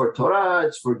 yes, it's for Torah,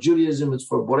 it's for Judaism, it's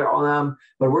for Borei Olam,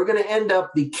 but we're going to end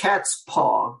up the cat's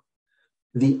paw,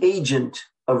 the agent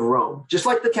of Rome. Just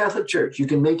like the Catholic Church, you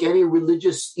can make any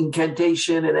religious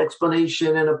incantation and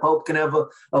explanation, and a pope can have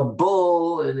a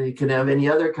bull, and he can have any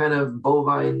other kind of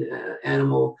bovine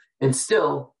animal, and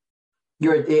still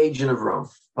you're the agent of Rome,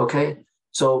 okay?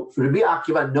 So Rabbi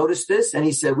Akiva noticed this, and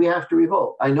he said, we have to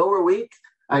revolt. I know we're weak.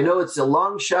 I know it's a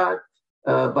long shot,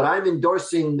 but I'm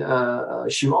endorsing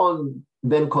Shimon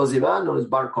ben Koziva, known as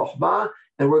Bar Kochba,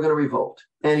 and we're going to revolt.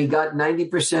 And he got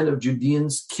 90% of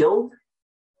Judeans killed,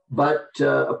 but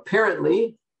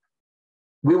apparently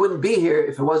we wouldn't be here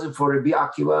if it wasn't for Rabbi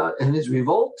Akiva and his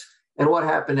revolt and what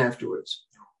happened afterwards.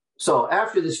 So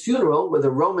after this funeral, where the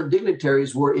Roman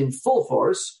dignitaries were in full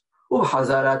force, what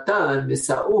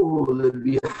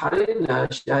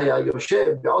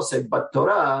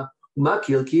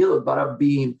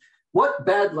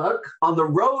bad luck. On the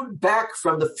road back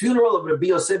from the funeral of Rabbi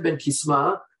Yosef ben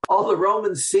Kisma, all the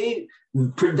Romans see,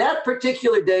 for that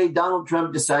particular day, Donald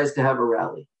Trump decides to have a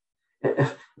rally.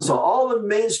 So all the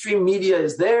mainstream media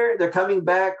is there. They're coming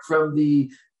back from the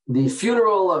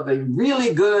funeral of a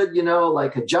really good,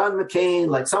 like a John McCain,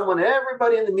 like someone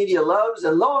everybody in the media loves.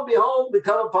 And lo and behold, we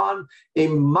come upon a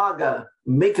MAGA,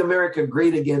 Make America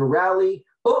Great Again rally.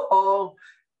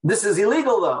 This is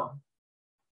illegal though.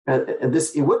 And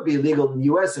it would be illegal in the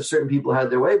U.S. if certain people had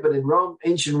their way, but in Rome,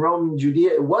 ancient Rome,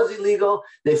 Judea, it was illegal.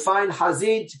 They find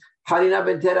Hazit, Harina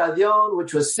ben Teradion,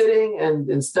 which was sitting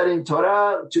and studying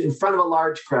Torah in front of a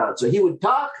large crowd. So he would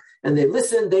talk and they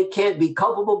listen. They can't be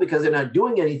culpable because they're not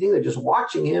doing anything. They're just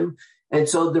watching him. And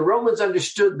so the Romans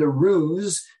understood the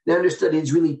ruse. They understood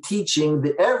he's really teaching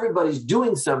that everybody's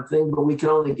doing something, but we can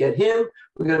only get him.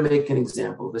 We're going to make an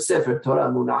example. The Sefer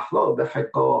Torah munachlo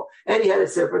b'chayko. And he had a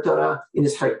Sefer Torah in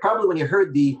his hayk. Probably when he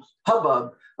heard the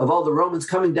hubbub of all the Romans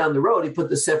coming down the road, he put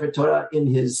the Sefer Torah in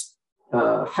his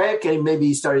hayk, and maybe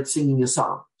he started singing a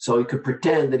song. So he could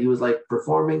pretend that he was like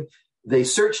performing. They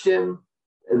searched him.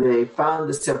 They found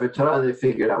the Sefer Torah, and they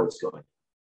figured out what's going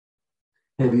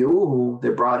on. They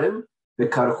brought him. They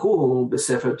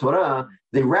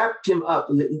wrapped him up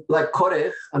like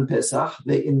korech on Pesach.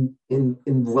 They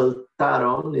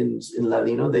envueltaron in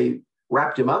Ladino. They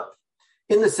wrapped him up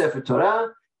in the Sefer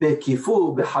Torah. And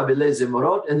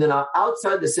then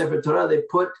outside the Sefer Torah, they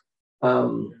put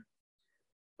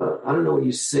I don't know what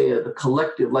you say, the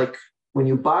collective, like when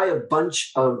you buy a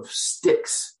bunch of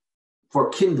sticks for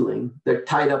kindling, they're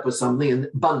tied up with something and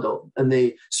bundled, and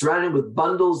they surround it with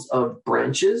bundles of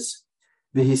branches.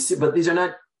 But these are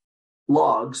not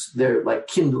logs, they're like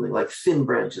kindling, like thin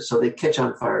branches, so they catch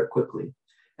on fire quickly.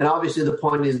 And obviously the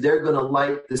point is they're going to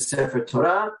light the Sefer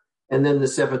Torah, and then the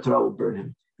Sefer Torah will burn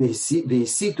him. And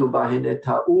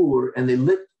they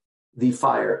lit the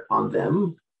fire on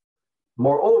them.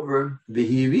 Moreover,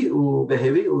 siporin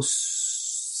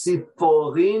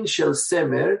shel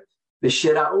semer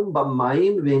v'sheraum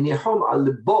b'mayim v'nihom al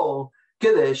libo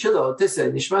kedei shelo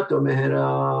teseh nishmato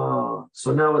mehera.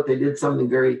 So now what they did, something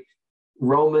very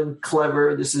Roman,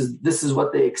 clever. This is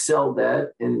what they excelled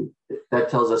at, and that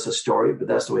tells us a story, but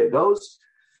that's the way it goes.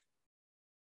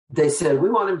 They said, we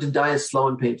want him to die a slow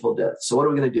and painful death. So what are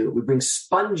we going to do? We bring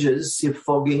sponges,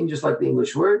 sifogin, just like the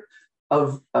English word,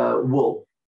 of wool.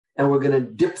 And we're going to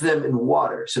dip them in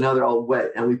water. So now they're all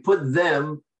wet. And we put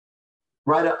them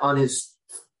right on his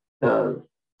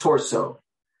torso,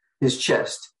 his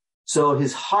chest. So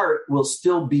his heart will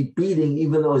still be beating,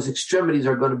 even though his extremities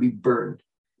are going to be burned.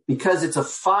 Because it's a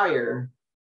fire,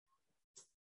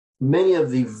 many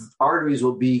of the arteries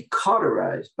will be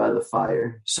cauterized by the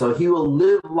fire. So he will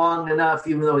live long enough,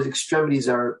 even though his extremities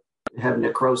have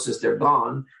necrosis, they're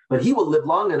gone. But he will live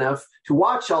long enough to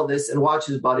watch all this and watch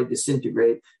his body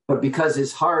disintegrate. But because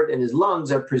his heart and his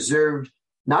lungs are preserved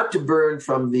not to burn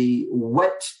from the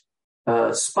wet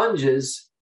sponges,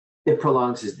 it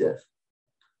prolongs his death.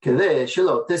 They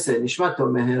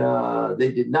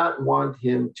did not want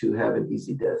him to have an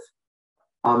easy death.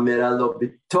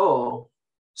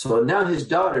 So now his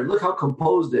daughter, look how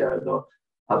composed they are though.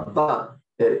 Abba,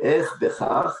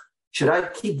 should I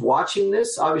keep watching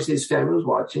this? Obviously his family was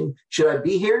watching. Should I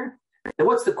be here? And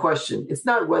what's the question? It's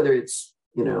not whether it's,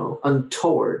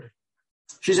 untoward.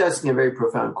 She's asking a very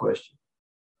profound question.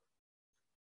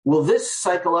 Will this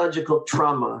psychological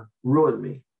trauma ruin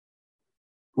me?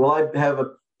 Will I have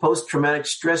a post-traumatic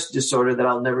stress disorder that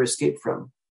I'll never escape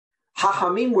from?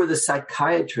 Hachamim were the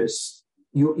psychiatrists.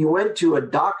 You went to a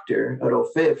doctor, a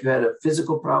rofeh, if you had a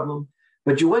physical problem,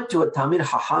 but you went to a Talmid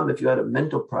Hacham if you had a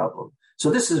mental problem. So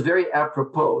this is very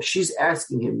apropos. She's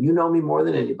asking him, you know me more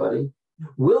than anybody.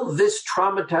 Will this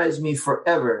traumatize me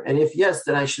forever? And if yes,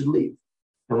 then I should leave.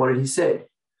 And what did he say?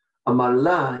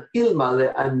 Amarla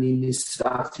ilmale ani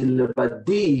nisrachti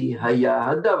lebadi haya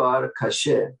hadavar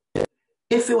kasher.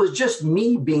 If it was just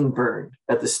me being burned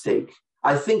at the stake,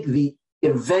 I think the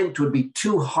event would be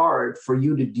too hard for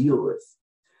you to deal with.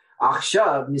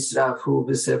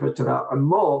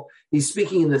 He's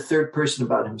speaking in the third person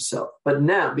about himself. But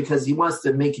now, because he wants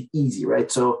to make it easy,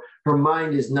 right? So her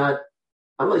mind is not,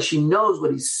 unless she knows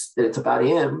that it's about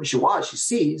him, she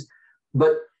sees,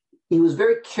 but he was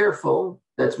very careful,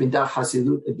 that's Midah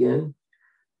Hasidut again,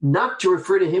 not to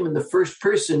refer to him in the first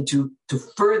person to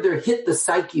further hit the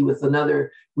psyche with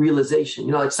another realization.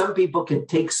 Like some people can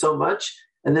take so much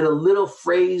and then a little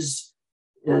phrase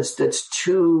that's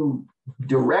too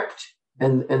direct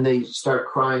and they start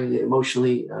crying, they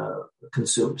emotionally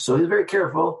consumed. So he's very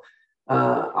careful.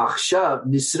 Achshav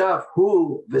nisraf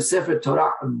hu v'sefer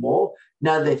Torah amo.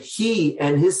 Now that he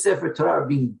and his Sefer Torah are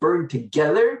being burned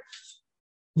together,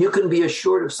 you can be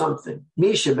assured of something.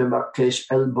 Misha b'makesh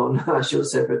elbona shel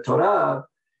Sefer Torah.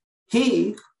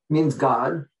 He means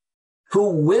God, who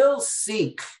will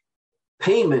seek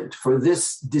payment for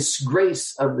this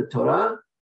disgrace of the Torah.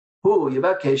 Hu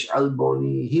yivakesh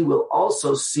elboni. He will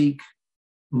also seek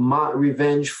my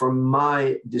revenge for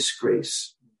my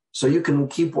disgrace. So you can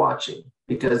keep watching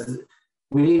because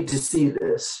we need to see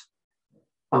this.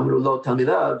 Amrulo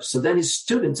Talmidav. So then his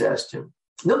students asked him,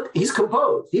 look, he's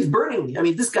composed. He's burning. I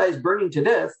mean, this guy is burning to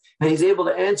death, and he's able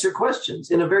to answer questions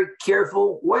in a very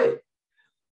careful way.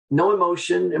 no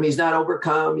emotion. I mean, he's not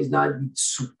overcome. He's not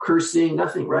cursing,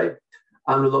 nothing, right?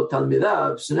 So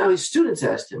now his students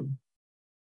asked him,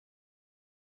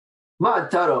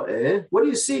 what do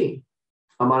you see?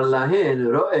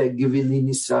 I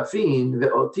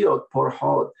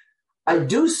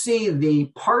do see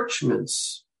the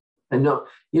parchments. And no,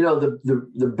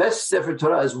 the best Sefer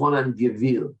Torah is one on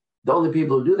Gevil. The only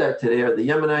people who do that today are the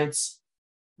Yemenites.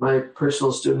 My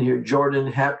personal student here, Jordan,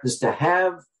 happens to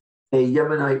have a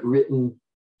Yemenite written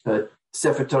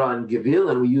Sefer Torah on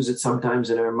Gevil, and we use it sometimes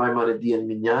in our Maimonidean and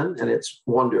Minyan, and it's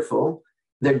wonderful.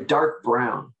 They're dark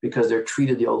brown because they're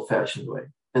treated the old-fashioned way,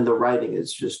 and the writing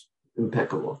is just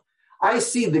impeccable. I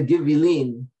see the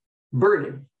Gevilin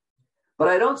burning, but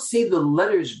I don't see the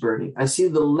letters burning. I see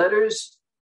the letters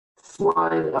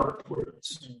flying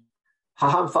upwards.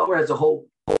 Haham Fowler has a whole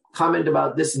comment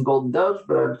about this in Golden Doves,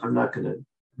 but I'm not going to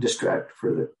distract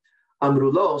further.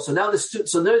 Amrulo. So now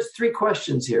there's three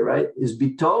questions here, right? Is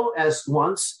Bito asked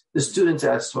once, the students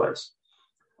asked twice.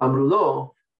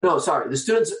 Amrulo. No, sorry. The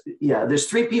students, there's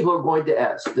three people who are going to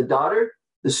ask. The daughter,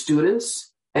 the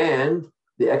students, and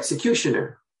the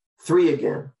executioner. Three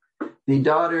again. The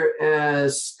daughter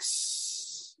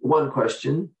asks one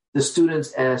question. The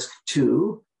students ask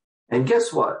two. And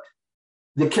guess what?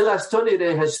 The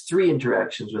Kilastonire has three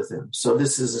interactions with him. So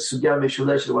this is a sugya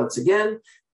meshuleshet once again.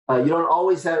 You don't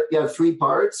always have three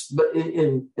parts, but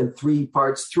in three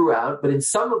parts throughout. But in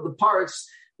some of the parts,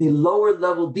 the lower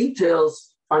level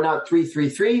details are not 3, 3,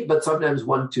 3, but sometimes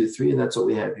 1, 2, 3, and that's what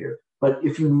we have here. But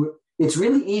it's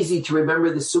really easy to remember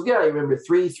the sugya. You remember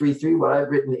 3, 3, 3. What I've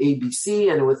written A, B, C,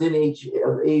 and within A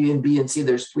and B and C,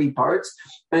 there's three parts.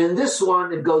 And in this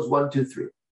one, it goes 1, 2, 3.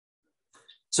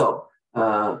 So.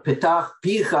 Petach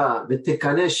picha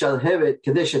v'tekane shalhevet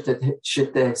kedei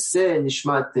shetehseh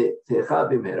nishmat techa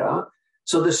b'mera.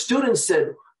 So the student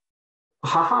said,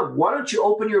 why don't you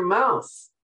open your mouth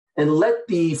and let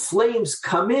the flames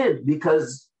come in?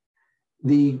 Because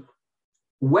the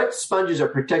wet sponges are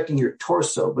protecting your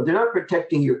torso, but they're not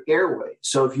protecting your airway.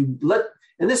 So if you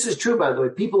and this is true, by the way,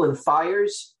 people in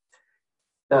fires,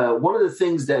 one of the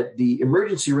things that the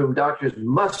emergency room doctors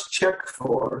must check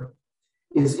for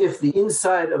is if the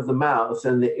inside of the mouth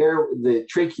and the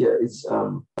trachea is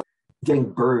getting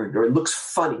burned, or it looks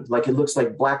funny, like it looks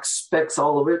like black specks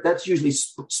all over it. That's usually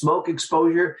smoke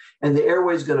exposure, and the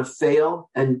airway is going to fail,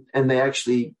 and they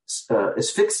actually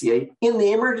asphyxiate. In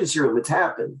the emergency room, it's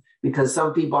happened because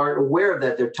some people aren't aware of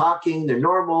that. They're talking, they're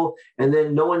normal, and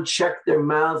then no one checked their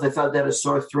mouth. They thought they had a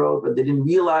sore throat, but they didn't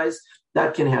realize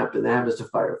that can happen. That happens to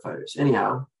firefighters.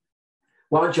 Anyhow,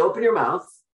 why don't you open your mouth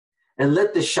and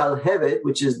let the shalhevet,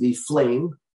 which is the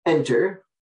flame, enter.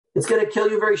 It's going to kill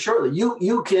you very shortly.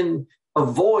 You can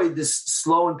avoid this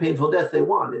slow and painful death they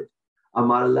wanted.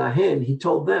 Amar lahen, he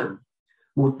told them,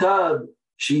 mutab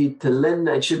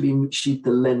shitelena, it should be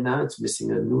shitelena, it's missing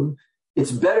a nun.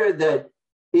 It's better that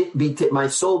my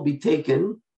soul be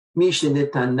taken,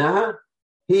 mishinetanaha,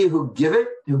 he who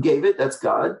gave it, that's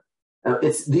God.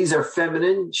 These are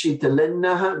feminine,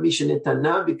 shitelenaha,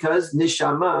 mishinetanaha, because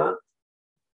nishama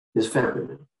is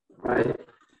feminine, right?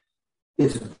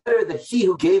 It's better that he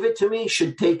who gave it to me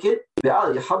should take it,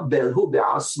 and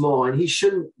he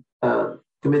shouldn't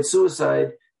commit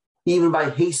suicide even by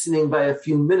hastening by a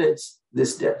few minutes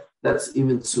this death. That's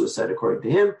even suicide according to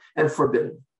him, and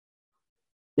forbidden.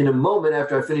 In a moment,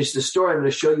 after I finish the story, I'm going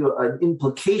to show you an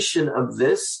implication of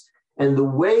this and the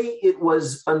way it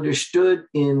was understood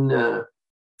in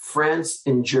France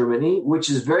and Germany, which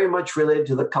is very much related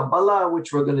to the Kabbalah,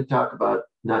 which we're going to talk about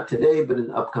not today, but in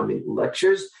upcoming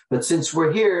lectures. But since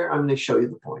we're here, I'm going to show you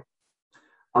the point.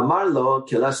 Amarlo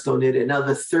kelastonire. Now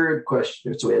the third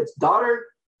question. So we had daughter,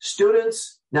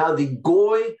 students, now the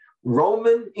Goy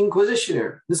Roman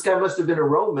Inquisitioner. This guy must have been a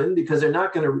Roman because they're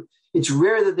not going to, it's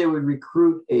rare that they would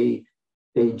recruit a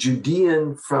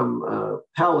Judean from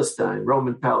Palestine,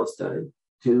 Roman Palestine,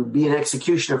 to be an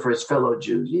executioner for his fellow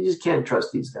Jews. You just can't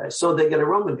trust these guys. So they get a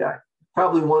Roman guy,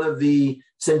 probably one of the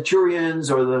centurions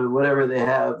or the whatever they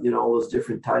have, all those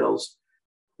different titles.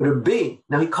 Rabbi.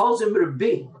 Now he calls him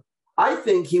Rabbi. I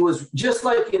think he was just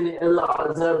like in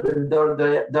Elazar and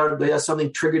Dardoya,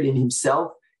 something triggered in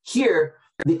himself. Here,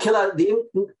 the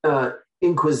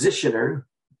Inquisitioner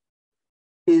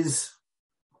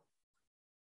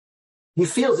he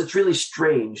feels it's really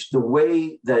strange the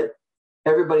way that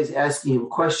everybody's asking him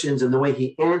questions and the way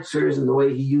he answers and the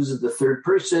way he uses the third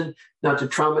person, not to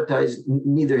traumatize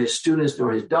neither his students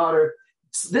nor his daughter.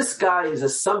 This guy is a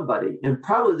somebody, and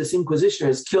probably this Inquisitioner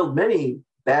has killed many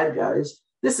bad guys.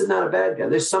 This is not a bad guy.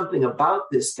 There's something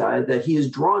about this guy that he is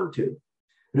drawn to.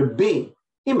 Rabbi,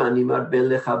 אם אני מרבה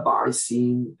לך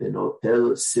בעשים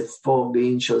ונוטל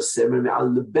ספוגין של סמל מעל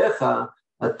לבך,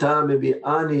 אתה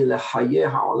מביאני לחיי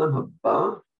העולם הבא.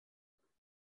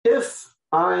 If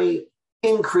I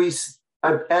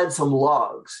add some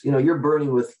logs, you're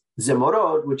burning with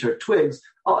zemorot, which are twigs,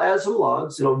 I'll add some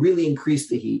logs, it'll really increase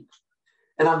the heat.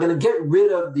 And I'm going to get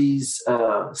rid of these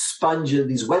sponges,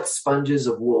 these wet sponges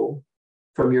of wool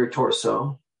from your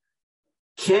torso.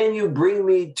 Can you bring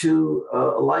me to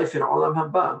a life in Olam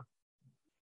Haba?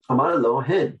 Amar lo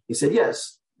hen. He said,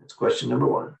 yes. That's question number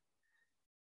one.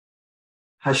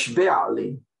 Hashbe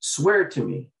ali, swear to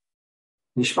me.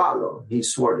 Nishba lo, he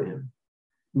swore to him.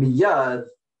 Miyad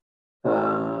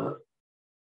hibba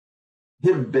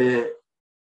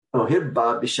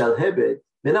b'shalhebet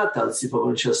menatal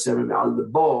sipovon shel semer me'al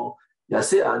lebo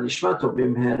yasea nishmato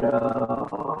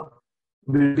b'mhera.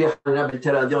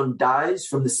 Dies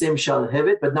from the same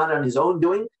shalhevet, but not on his own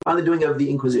doing, on the doing of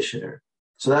the inquisitioner.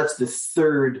 So that's the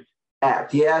third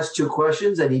act. He asked two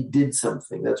questions and he did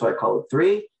something. That's why I call it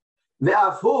three.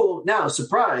 Ve'afhu, now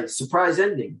surprise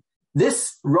ending.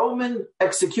 This Roman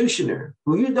executioner,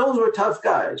 those were tough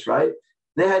guys, right?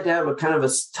 They had to have a kind of a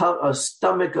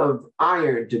stomach of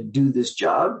iron to do this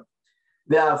job.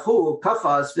 Ve'afhu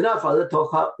kafas v'nafal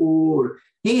letocha ur.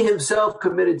 He himself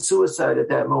committed suicide at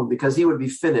that moment because he would be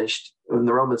finished when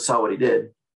the Romans saw what he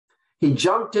did. He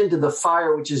jumped into the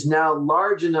fire, which is now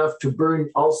large enough to burn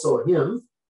also him,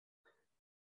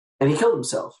 and he killed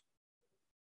himself.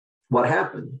 What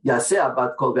happened? Yaseh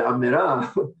bat kol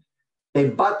ve'amira, a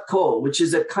bat kol, which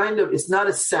is a kind of, it's not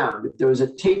a sound. If there was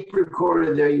a tape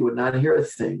recorder there, you would not hear a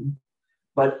thing.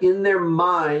 But in their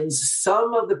minds,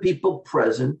 some of the people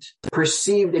present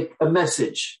perceived a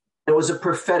message. It was a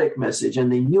prophetic message,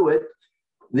 and they knew it.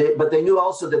 But they knew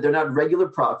also that they're not regular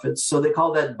prophets, so they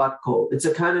call that bat kol. It's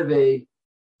a kind of a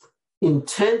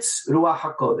intense ruach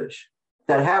hakodesh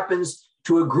that happens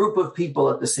to a group of people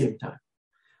at the same time.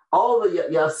 All the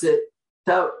yaset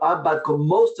bat kol,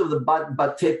 most of the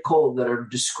bate kol that are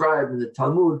described in the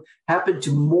Talmud happen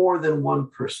to more than one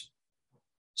person.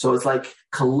 So it's like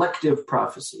collective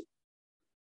prophecy.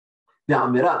 Now,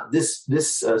 Amira, this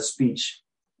speech.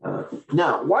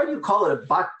 Now, why do you call it a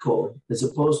bat kol as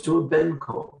opposed to a ben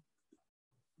kol?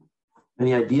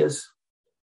 Any ideas?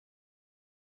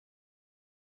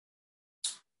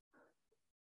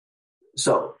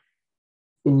 So,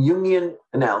 in Jungian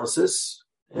analysis,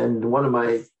 and one of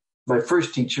my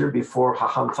first teacher before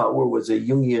Hacham Faur was a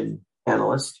Jungian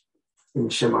analyst in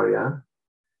Shemaria,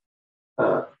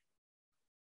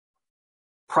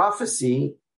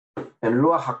 prophecy and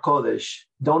Ruach HaKodesh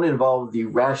don't involve the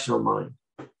rational mind.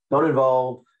 Don't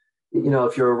involve,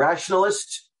 if you're a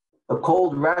rationalist, a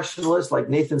cold rationalist like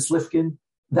Nathan Slifkin,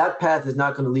 that path is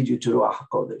not going to lead you to Ruach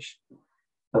HaKodesh.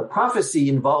 But prophecy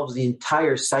involves the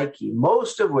entire psyche,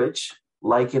 most of which,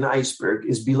 like an iceberg,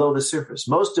 is below the surface.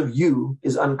 Most of you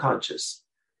is unconscious.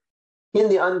 In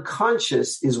the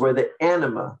unconscious is where the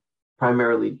anima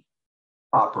primarily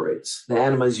operates. The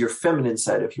anima is your feminine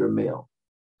side if you're a male.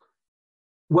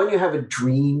 When you have a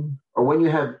dream or when you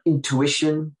have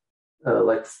intuition,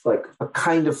 like a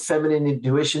kind of feminine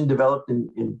intuition developed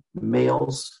in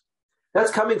males,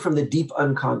 that's coming from the deep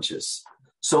unconscious.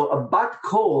 So a bat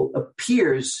kol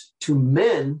appears to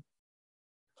men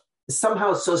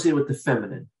somehow associated with the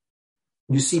feminine.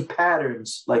 You see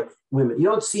patterns like women. You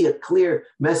don't see a clear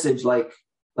message like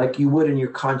you would in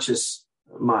your conscious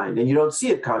mind, and you don't see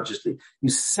it consciously. You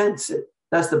sense it.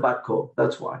 That's the bat kol.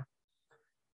 That's why.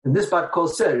 And this bat kol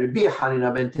said, Rabbi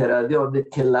Hanina ben Teradion de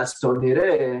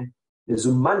kelastonire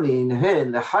zumanin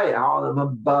hen lehaya olam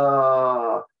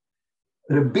haba.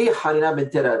 Rabbi Hanina ben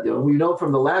Teradion. We know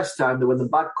from the last time that when the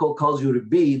bat kol calls you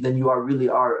Rabbi, then you really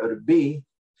are a Rabbi.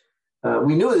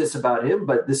 We knew this about him,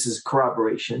 but this is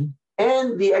corroboration.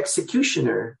 And the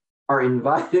executioner are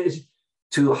invited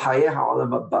to Hayeh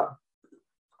Ha'olam Haba.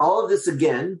 All of this,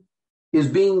 again, is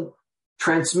being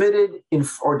transmitted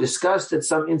or discussed at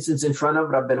some instance in front of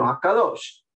Rabbeinu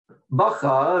HaKadosh.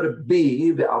 Bacha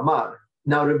Rabbi ve'amar.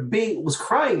 Now, Rabbi was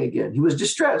crying again. He was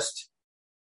distressed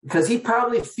because he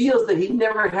probably feels that he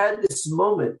never had this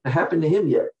moment that happened to him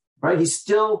yet, right? He's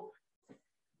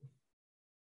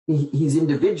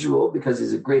individual because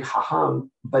he's a great hacham,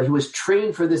 but he was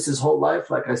trained for this his whole life,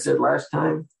 like I said last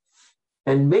time.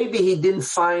 And maybe he didn't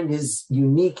find his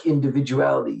unique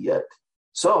individuality yet.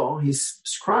 So he's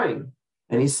crying.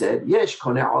 And he said, Yesh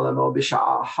koneh olamo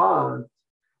b'sha'ah.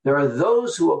 There are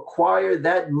those who acquire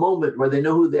that moment where they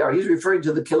know who they are. He's referring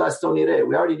to the kilas tonireh.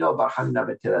 We already know about Hanina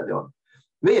ben Teradion.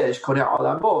 V'yesh koneh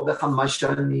olamo b'chamash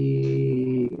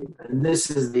shanim. And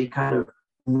this is the kind of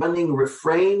running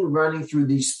refrain, running through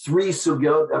these three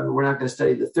sugyot. I mean, we're not going to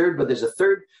study the third, but there's a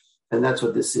third, and that's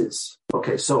what this is.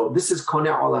 Okay, so this is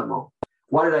Konei Olamo.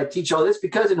 Why did I teach all this?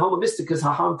 Because in Homo Mysticus,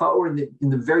 Haham Fa'or, in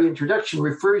the very introduction,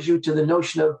 refers you to the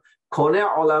notion of Konei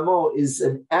Olamo is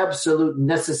an absolute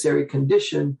necessary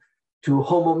condition to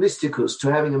Homo Mysticus,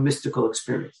 to having a mystical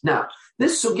experience. Now,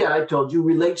 this sugya, I told you,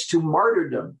 relates to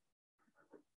martyrdom.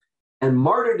 And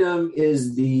martyrdom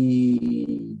is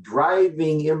the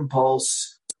driving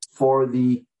impulse for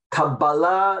the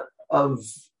Kabbalah of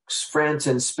France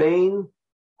and Spain.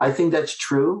 I think that's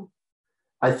true.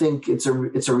 I think it's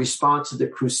a response to the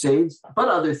Crusades, but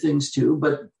other things too.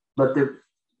 But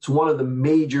it's one of the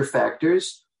major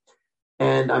factors.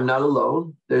 And I'm not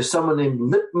alone. There's someone named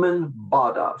Lipman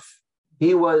Badov.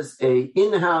 He was a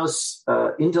in-house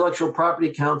intellectual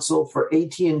property counsel for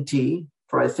AT&T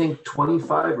for I think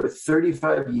 25 or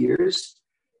 35 years.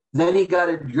 Then he got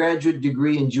a graduate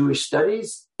degree in Jewish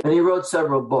studies, and he wrote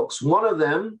several books. One of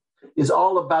them is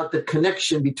all about the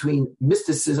connection between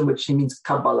mysticism, which he means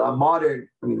Kabbalah,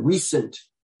 recent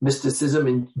mysticism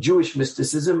and Jewish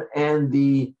mysticism, and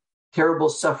the terrible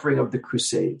suffering of the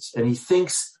Crusades. And he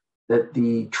thinks that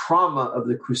the trauma of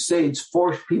the Crusades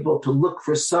forced people to look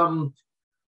for some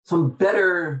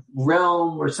better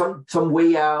realm or some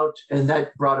way out, and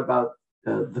that brought about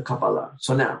the Kabbalah.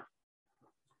 So now,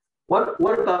 what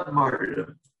about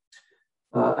martyrdom?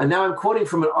 And now I'm quoting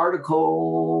from an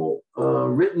article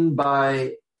written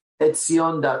by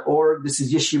etzion.org. This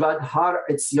is Yeshivat Har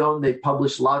Etzion. They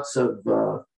publish lots of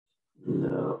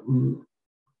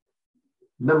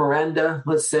memoranda,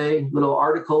 let's say, little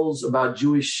articles about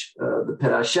Jewish, the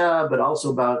Perashah, but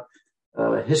also about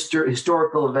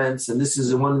historical events. And this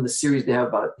is one in the series they have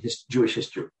about Jewish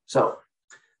history. So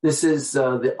this is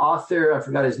the author, I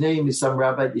forgot his name, he's some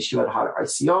rabbi, Yeshivat Har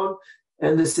Etzion.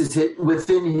 And this is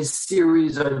within his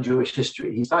series on Jewish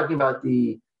history. He's talking about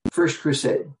the First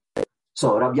Crusade.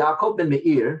 So Rabbi Yaakov ben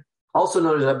Meir, also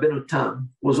known as Rabbeinu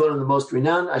Tam, was one of the most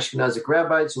renowned Ashkenazic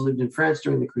rabbis who lived in France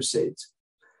during the Crusades.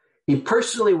 He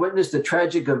personally witnessed the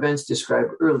tragic events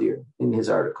described earlier in his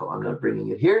article. I'm not bringing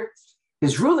it here.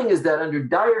 His ruling is that under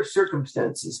dire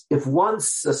circumstances, if one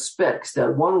suspects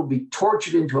that one will be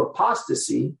tortured into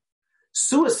apostasy,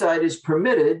 suicide is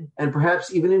permitted and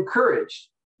perhaps even encouraged.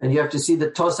 And you have to see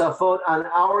the Tosafot on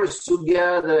our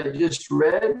sugya that I just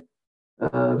read.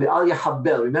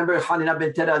 Remember, Hanina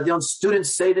ben Teradion's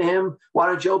students say to him, why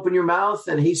don't you open your mouth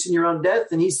and hasten your own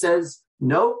death? And he says,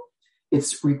 no,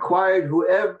 it's required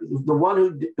whoever, the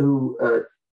one who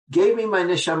gave me my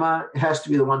neshama has to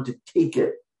be the one to take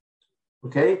it.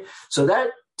 Okay? So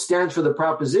that stands for the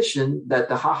proposition that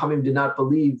the Hachamim did not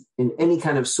believe in any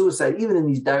kind of suicide, even in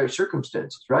these dire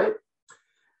circumstances, right?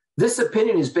 This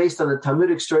opinion is based on the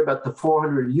Talmudic story about the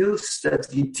 400 youths. That's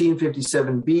Gittin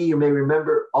 57b. You may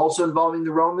remember, also involving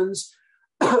the Romans.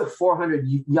 400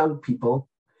 young people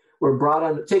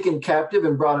were taken captive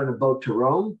and brought on a boat to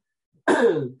Rome.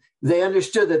 They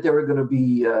understood that there were going to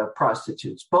be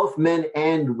prostitutes, both men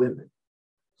and women.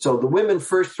 So the women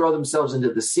first throw themselves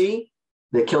into the sea.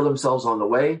 They kill themselves on the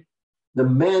way. The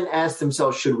men ask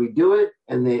themselves, should we do it?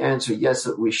 And they answer, yes,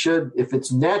 we should. If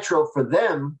it's natural for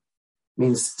them,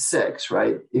 means sex,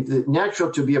 right? If it's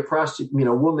natural to be a prostitute,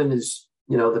 a woman is,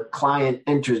 the client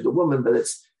enters the woman, but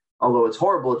although it's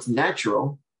horrible, it's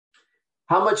natural.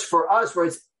 How much for us where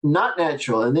it's not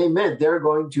natural? And they meant they're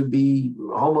going to be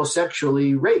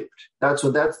homosexually raped. That's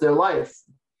their life.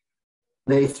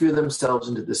 They threw themselves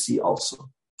into the sea also.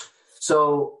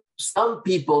 So some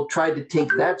people tried to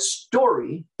take that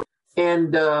story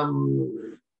and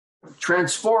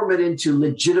transform it into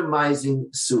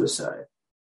legitimizing suicide.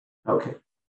 Okay,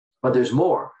 but there's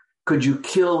more. Could you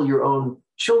kill your own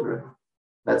children?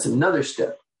 That's another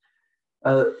step.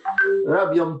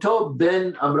 Rabbi Yom Tov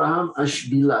ben Abraham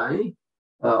Ashbilai,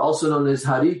 also known as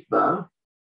Haritba,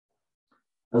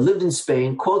 lived in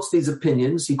Spain, quotes these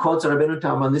opinions. He quotes Rabbeinu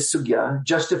Tam on this sugya,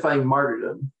 justifying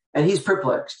martyrdom, and he's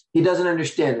perplexed. He doesn't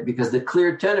understand it because the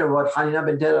clear tenor of what Hanina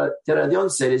ben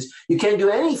Teradion said is you can't do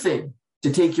anything to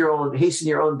hasten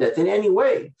your own death in any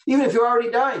way, even if you're already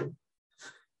dying.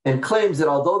 And claims that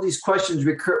although these questions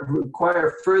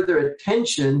require further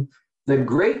attention, the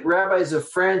great rabbis of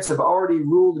France have already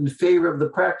ruled in favor of the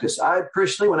practice. I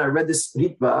personally, when I read this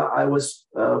ritva, I was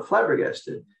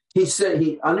flabbergasted. He said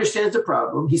he understands the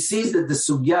problem. He sees that the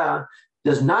sugya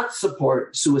does not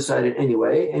support suicide in any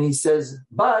way. And he says,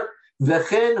 but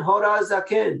v'chen hora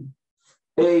zaken.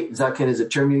 Zaken is a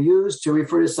term you use to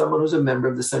refer to someone who's a member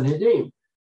of the Sanhedrin.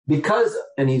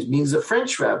 And he means a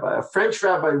French rabbi. A French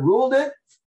rabbi ruled it.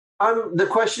 The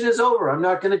question is over. I'm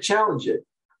not going to challenge it.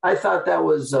 I thought that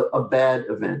was a bad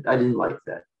event. I didn't like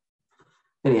that.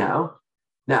 Anyhow,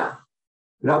 now,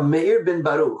 Rab Meir ben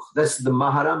Baruch, that's the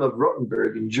Maharam of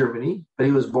Rothenburg in Germany, but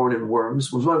he was born in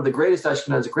Worms, was one of the greatest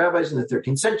Ashkenazic rabbis in the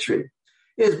 13th century.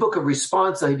 In his book of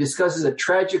response, he discusses a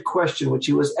tragic question which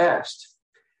he was asked.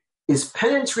 Is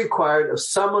penance required of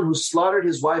someone who slaughtered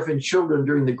his wife and children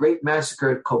during the great massacre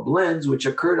at Koblenz, which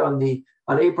occurred on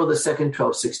April the 2nd,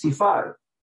 1265?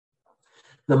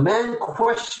 The man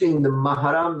questioning the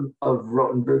Maharam of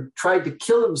Rothenburg tried to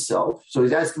kill himself, so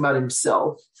he's asking about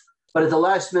himself, but at the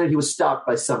last minute he was stopped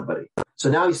by somebody.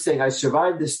 So now he's saying, I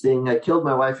survived this thing, I killed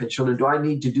my wife and children, do I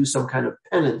need to do some kind of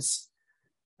penance?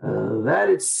 That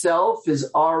itself is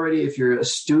already, if you're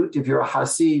astute, if you're a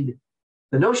Hasid,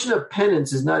 the notion of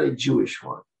penance is not a Jewish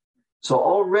one. So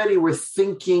already we're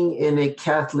thinking in a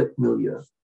Catholic milieu.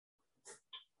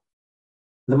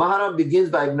 The Maharam begins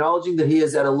by acknowledging that he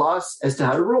is at a loss as to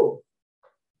how to rule.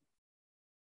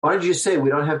 Why don't you say, we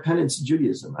don't have penance in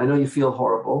Judaism? I know you feel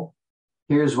horrible.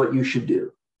 Here's what you should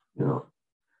do.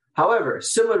 However,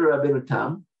 similar to Rabbeinu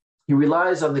Tam, he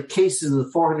relies on the cases of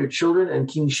the 400 children and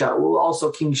King Shaul.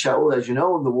 Also, King Shaul, as you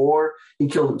know, in the war, he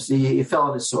killed him. He fell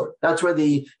on his sword. That's where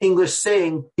the English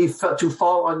saying, to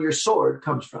fall on your sword,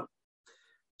 comes from.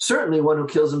 Certainly, one who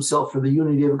kills himself for the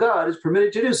unity of God is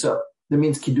permitted to do so. That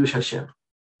means Kiddush Hashem.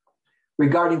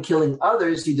 Regarding killing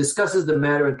others, he discusses the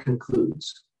matter and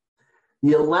concludes.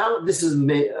 This is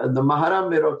the Maharam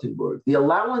Merotenburg. The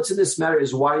allowance in this matter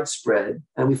is widespread,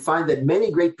 and we find that many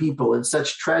great people in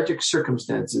such tragic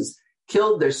circumstances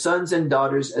killed their sons and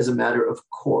daughters as a matter of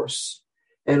course.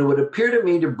 And it would appear to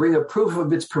me to bring a proof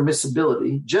of its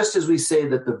permissibility, just as we say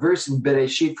that the verse in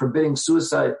Bereshit forbidding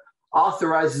suicide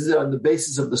authorizes it on the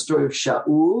basis of the story of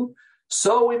Shaul,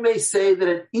 so we may say that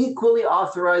it equally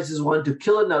authorizes one to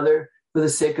kill another for the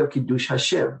sake of Kiddush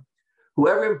Hashem.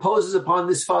 Whoever imposes upon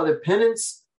this father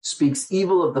penance speaks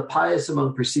evil of the pious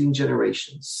among preceding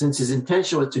generations, since his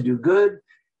intention was to do good,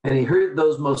 and he hurt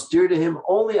those most dear to him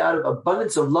only out of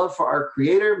abundance of love for our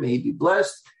Creator, may he be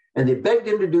blessed, and they begged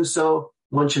him to do so.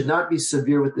 One should not be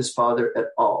severe with this father at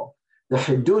all. The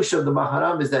Hidush of the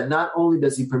Maharam is that not only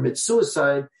does he permit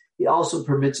suicide, he also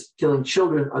permits killing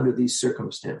children under these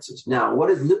circumstances. Now, what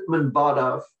is Lipman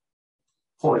Badov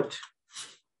point?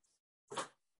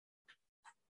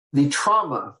 The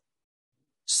trauma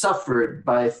suffered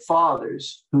by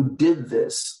fathers who did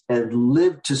this and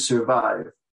lived to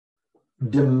survive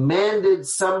demanded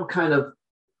some kind of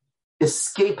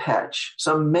escape hatch,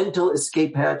 some mental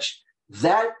escape hatch.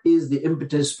 That is the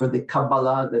impetus for the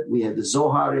Kabbalah that we had, the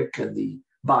Zoharic and the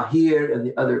Bahir and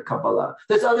the other Kabbalah.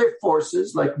 There's other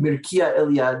forces like Mirkia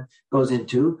Eliade goes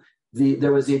into.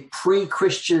 There was a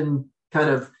pre-Christian kind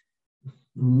of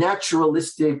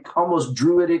naturalistic, almost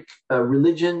druidic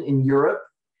religion in Europe,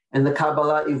 and the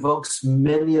Kabbalah evokes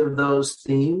many of those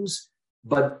themes.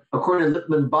 But according to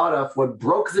Lipman Badov, what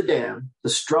broke the dam, the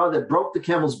straw that broke the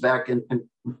camel's back and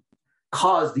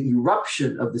caused the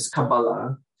eruption of this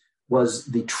Kabbalah, was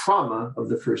the trauma of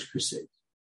the First Crusade.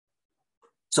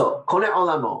 So, Konei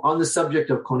Olamo, on the subject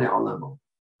of Konei Olamo.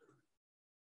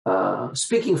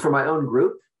 Speaking for my own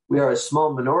group, we are a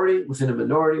small minority within a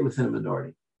minority within a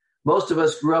minority. Most of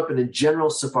us grew up in a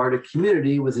general Sephardic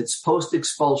community with its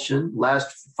post-expulsion,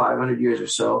 last 500 years or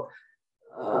so,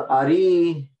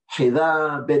 Ari,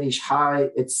 Heda, Ben Ish Hai,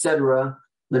 etc.,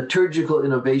 liturgical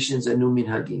innovations and new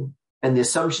minhagim, and the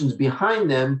assumptions behind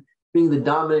them being the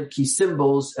dominant key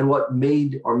symbols and what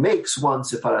made or makes one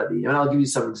Sephardi. And I'll give you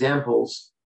some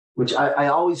examples, which I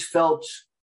always felt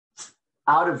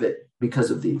out of it because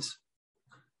of these.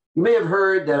 You may have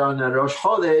heard that on Rosh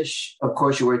Chodesh, of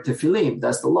course, you wear tefillin.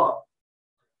 That's the law.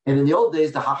 And in the old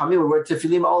days, the Hachamim would wear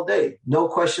tefillin all day. No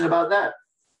question about that.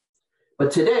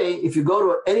 But today, if you go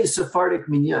to any Sephardic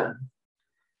minyan,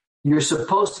 you're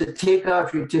supposed to take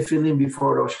off your tefillin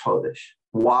before Rosh Chodesh.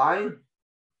 Why?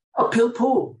 A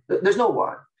pilpul. There's no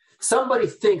why. Somebody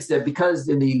thinks that because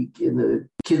in the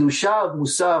Kiddusha of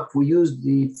Musaf, we use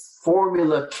the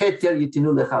formula Keter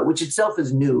Yitinu Lecha, which itself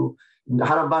is new.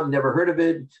 Harambam never heard of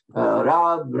it.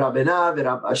 Rabbeinav,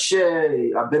 Rab Asher,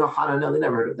 Rabbeinu Hananel, they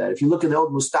never heard of that. If you look in the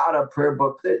old Mustara prayer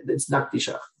book, it's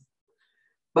Naktisha.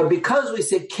 But because we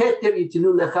say Keter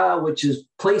Yitinu Lecha, which is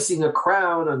placing a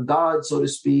crown on God, so to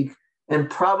speak, and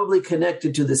probably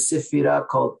connected to the Sifira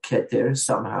called Keter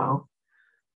somehow,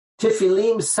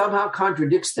 Tefillim somehow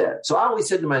contradicts that. So I always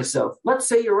said to myself, let's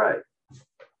say you're right.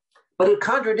 But it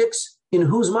contradicts in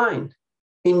whose mind?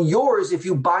 In yours, if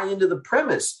you buy into the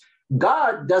premise.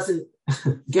 God doesn't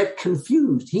get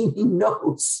confused. He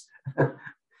knows.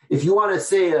 If you want to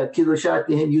say a Kiddushat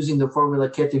to him using the formula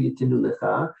Keter Yitinu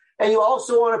Lecha, and you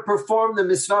also want to perform the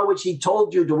mitzvah which he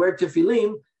told you to wear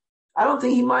tefillin, I don't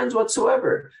think he minds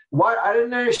whatsoever. Why? I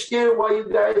didn't understand why you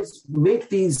guys make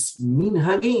these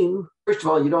minhagim. First of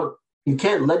all, you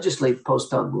can't legislate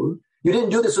post-Talmud. You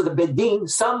didn't do this with a bedin.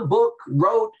 Some book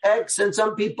wrote X and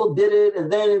some people did it,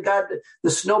 and then it got the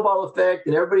snowball effect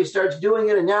and everybody starts doing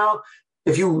it. And now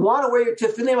if you want to wear your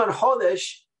tefillin on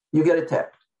Chodesh, you get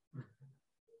attacked.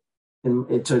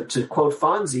 And to quote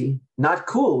Fonzie, not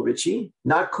cool, Richie.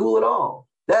 Not cool at all.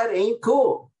 That ain't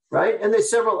cool, right? And there's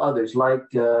several others like,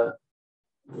 they're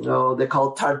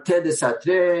called Tarte de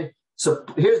Satre. So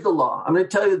here's the law. I'm going to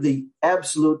tell you the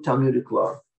absolute Talmudic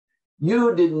law.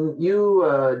 You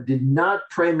did not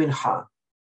pray mincha.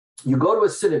 You go to a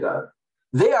synagogue.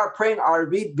 They are praying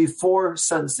Arvit before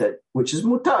sunset, which is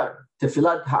mutar.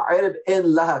 Tefilat ha'erev en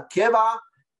laha keva.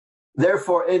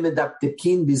 Therefore, en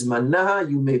medaktekin bizmanaha.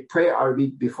 You may pray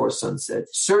Arvit before sunset.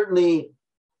 Certainly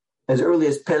as early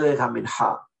as Peleh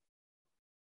HaMincha.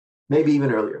 Maybe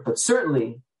even earlier. But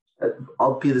certainly,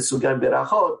 Al Pi the Sugan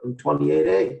Berachot in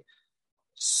 28a,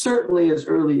 certainly as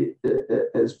early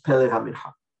as Peleh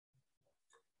HaMincha.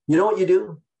 You know what you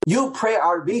do? You pray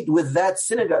Arvit with that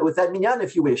synagogue, with that minyan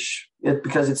if you wish,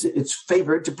 because it's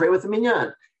favored to pray with the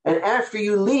minyan. And after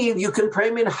you leave, you can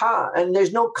pray mincha, and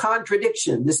there's no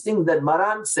contradiction. This thing that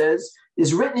Maran says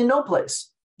is written in no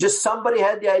place. Just somebody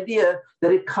had the idea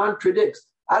that it contradicts.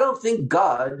 I don't think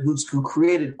God, who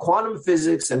created quantum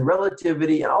physics and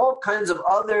relativity and all kinds of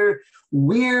other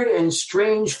weird and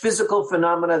strange physical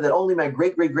phenomena that only my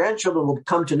great-great-grandchildren will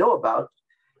come to know about,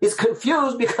 is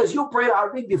confused because you pray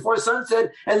Arvit before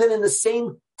sunset, and then in the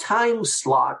same time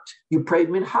slot, you prayed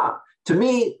mincha. To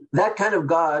me, that kind of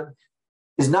God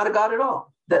is not a God at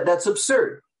all. That's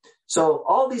absurd. So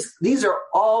all these are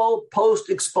all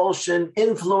post-expulsion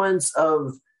influence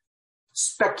of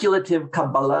speculative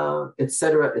Kabbalah,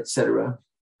 etc., etc.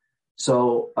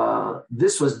 So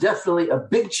this was definitely a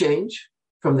big change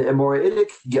from the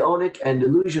Amoraitic, Geonic, and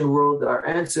Andalusian world that our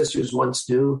ancestors once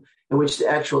knew, in which the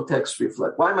actual texts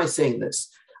reflect. Why am I saying this?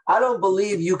 I don't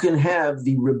believe you can have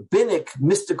the rabbinic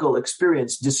mystical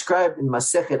experience described in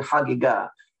Masechet Hagigah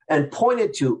and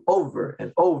pointed to over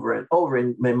and over and over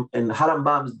in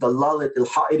Harambam's Dalalet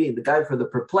al-Ha'irin, the Guide for the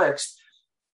Perplexed.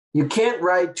 You can't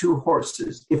ride two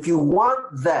horses. If you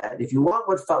want that, if you want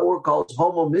what Faur calls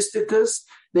homo mysticus,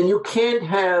 then you can't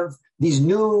have these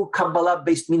new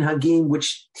Kabbalah-based minhagim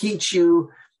which teach you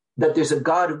that there's a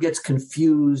God who gets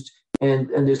confused and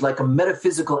there's like a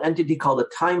metaphysical entity called a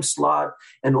time slot,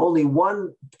 and only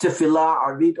one tefillah,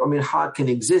 arvit, or mincha can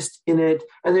exist in it,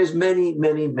 and there's many,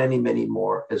 many, many, many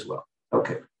more as well.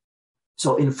 Okay.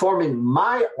 So in forming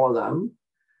my olam,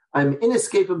 I'm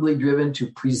inescapably driven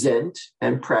to present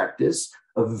and practice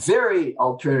a very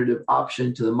alternative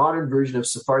option to the modern version of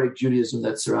Sephardic Judaism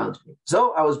that surrounds me.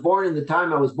 So I was born in the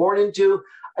time I was born into.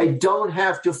 I don't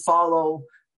have to follow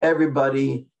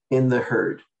everybody in the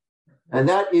herd. And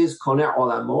that is Koneh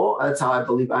Olamo. That's how I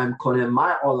believe I'm Koneh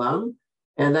my Olam.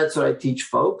 And that's what I teach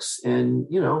folks. And,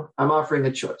 I'm offering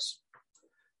a choice.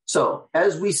 So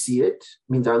as we see it,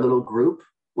 means our little group,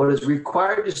 what is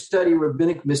required to study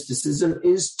rabbinic mysticism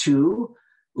is to,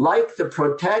 like the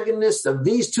protagonists of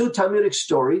these two Talmudic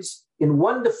stories, in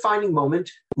one defining moment,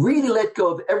 really let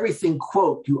go of everything,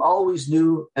 quote, you always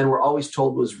knew and were always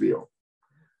told was real.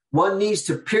 One needs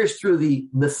to pierce through the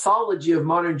mythology of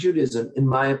modern Judaism, in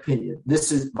my opinion. This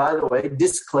is, by the way,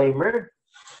 disclaimer,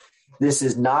 this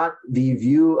is not the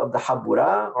view of the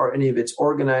Habura or any of its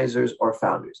organizers or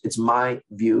founders. It's my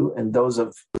view and those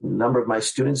of a number of my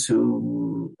students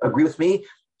who agree with me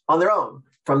on their own,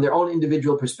 from their own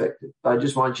individual perspective. I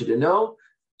just want you to know,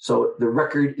 so the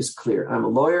record is clear. I'm a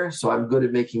lawyer, so I'm good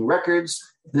at making records.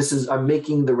 I'm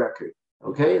making the record.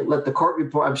 Okay, let the court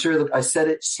report. I'm sure that I said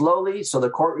it slowly so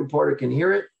the court reporter can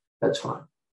hear it. That's fine.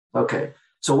 Okay,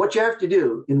 so what you have to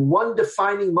do in one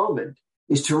defining moment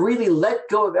is to really let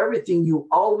go of everything you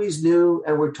always knew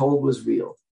and were told was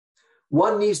real.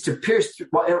 One needs to pierce through.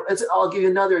 Well, I'll give you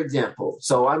another example.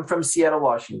 So I'm from Seattle,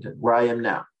 Washington, where I am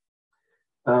now.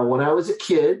 When I was a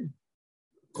kid,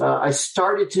 I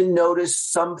started to notice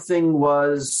something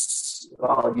was,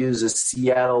 I'll use a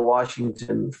Seattle,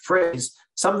 Washington phrase,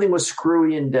 something was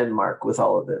screwy in Denmark with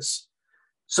all of this.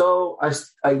 So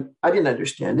I didn't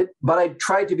understand it, but I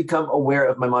tried to become aware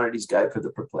of Maimonides' Guide for the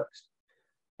Perplexed.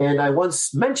 And I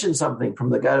once mentioned something from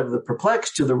the Guide of the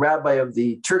Perplexed to the rabbi of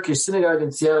the Turkish synagogue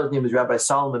in Seattle. His name is Rabbi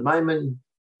Solomon Maimon,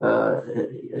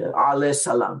 Aleh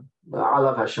Salam,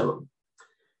 Alav HaShalom.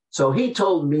 So he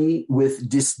told me with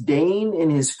disdain in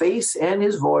his face and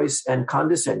his voice and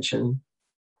condescension,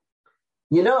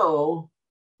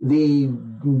 the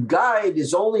guide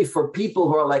is only for people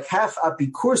who are like half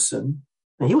apikursim,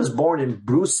 And he was born in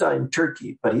Bursa in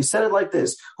Turkey, but he said it like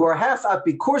this, who are half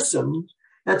apikursim.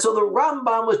 And so the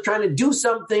Rambam was trying to do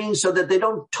something so that they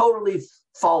don't totally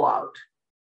fall out.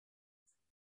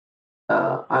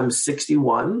 I'm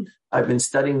 61. I've been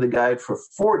studying the guide for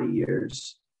 40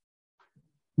 years.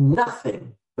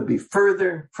 Nothing could be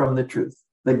further from the truth.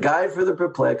 The guide for the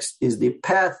perplexed is the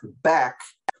path back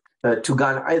to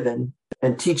Gan Eden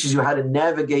and teaches you how to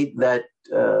navigate that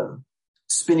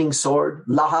spinning sword.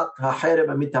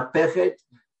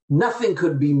 Nothing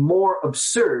could be more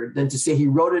absurd than to say he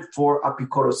wrote it for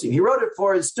Apikorosim. He wrote it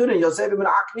for his student, Yosef ibn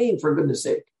Aknin, for goodness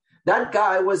sake. That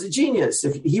guy was a genius.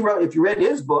 If you read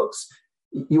his books,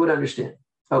 you would understand.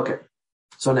 Okay,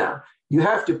 so now you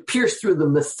have to pierce through the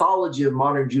mythology of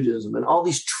modern Judaism and all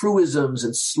these truisms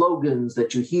and slogans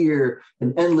that you hear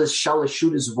in endless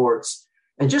shalashudas vorts,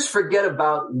 and just forget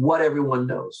about what everyone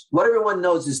knows. What everyone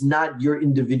knows is not your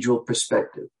individual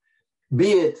perspective,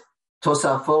 be it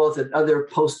Tosafot and other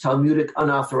post-Talmudic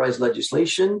unauthorized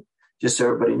legislation, just so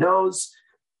everybody knows.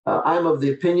 I'm of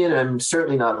the opinion, I'm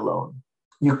certainly not alone.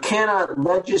 You cannot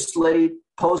legislate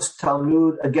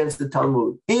post-Talmud against the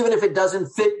Talmud, even if it doesn't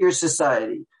fit your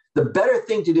society. The better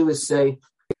thing to do is say,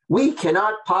 we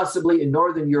cannot possibly in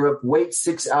Northern Europe wait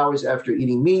 6 hours after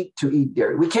eating meat to eat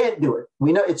dairy. We can't do it.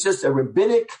 We know it's just a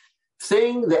rabbinic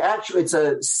thing. It's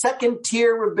a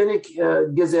second-tier rabbinic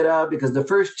gezerah, because the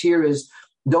first tier is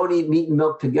don't eat meat and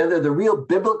milk together. The real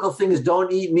biblical thing is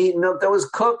don't eat meat and milk that was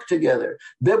cooked together.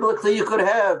 Biblically, you could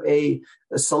have a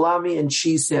salami and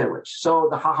cheese sandwich. So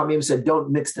the Hachamim said,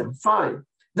 don't mix them. Fine.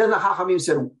 Then the Hachamim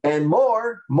said, and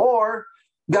more,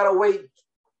 gotta wait.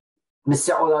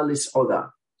 Misa'odah lis'odah.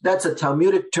 That's a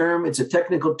Talmudic term. It's a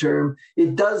technical term.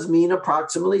 It does mean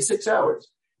approximately 6 hours.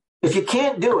 If you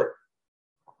can't do it,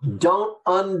 don't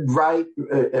eviscerate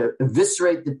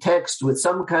the text with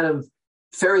some kind of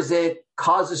Pharisaic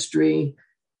casuistry.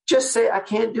 Just say, I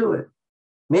can't do it.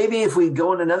 Maybe if we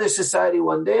go in another society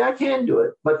one day, I can do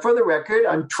it. But for the record,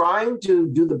 I'm trying to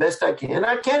do the best I can.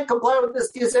 I can't comply with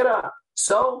this gezerah.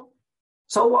 So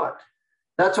what?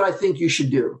 That's what I think you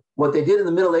should do. What they did in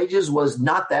the Middle Ages was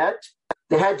not that.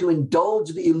 They had to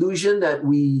indulge the illusion that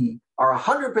we are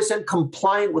 100%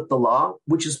 compliant with the law,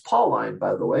 which is Pauline,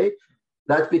 by the way.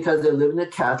 That's because they live in a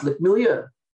Catholic milieu,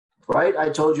 right? I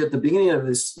told you at the beginning of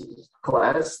this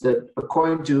class that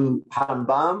according to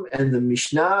Rambam and the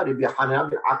Mishnah, Rabbi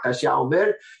Hanan Akashya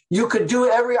Omer, you could do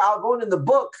every algon in the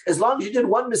book as long as you did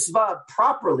one mitzvah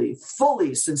properly,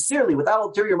 fully, sincerely, without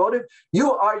ulterior motive.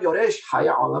 You are Yoresh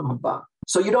Haya Olam Haba.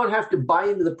 So you don't have to buy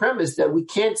into the premise that we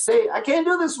can't say, I can't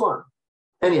do this one.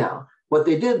 Anyhow, what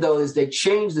they did, though, is they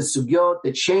changed the sugyot,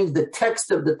 they changed the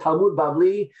text of the Talmud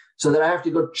Bavli so that I have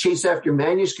to go chase after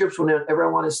manuscripts whenever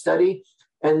I want to study,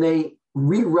 and they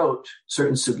rewrote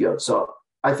certain sugyot. So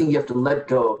I think you have to let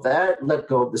go of that, let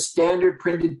go of the standard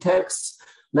printed texts,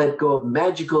 let go of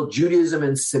magical Judaism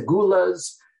and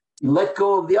segulas, let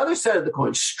go of the other side of the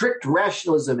coin, strict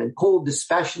rationalism and cold,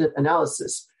 dispassionate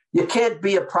analysis. You can't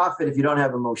be a prophet if you don't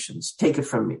have emotions. Take it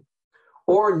from me.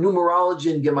 Or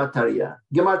numerology and gematria.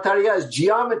 Gematria is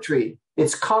geometry.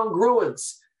 It's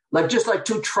congruence. Just like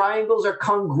two triangles are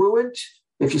congruent,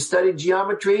 if you study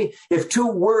geometry, if two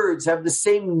words have the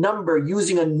same number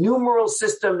using a numeral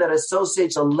system that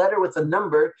associates a letter with a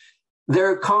number,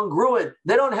 they're congruent.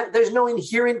 There's no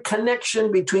inherent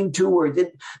connection between two words.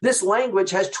 This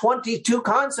language has 22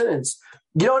 consonants.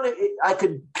 I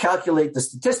could calculate the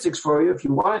statistics for you if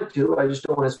you wanted to. I just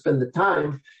don't want to spend the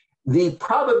time. The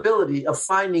probability of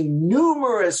finding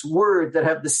numerous words that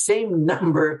have the same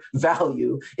number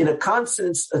value in a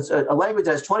language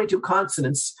that has 22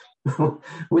 consonants,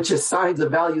 which assigns the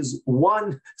values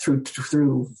 1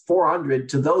 through 400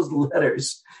 to those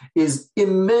letters, is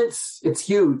immense. It's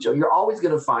huge. You're always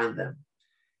going to find them.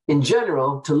 In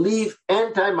general, to leave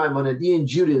anti-Maimonidean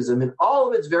Judaism in all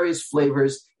of its various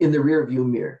flavors in the rearview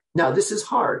mirror. Now, this is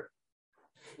hard.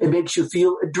 It makes you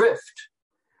feel adrift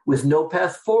with no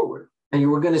path forward. And you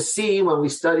were going to see when we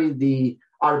studied the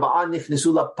Arba'ah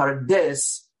Nichnesu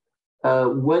Pardes,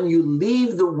 when you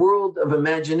leave the world of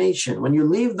imagination, when you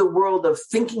leave the world of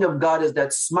thinking of God as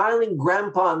that smiling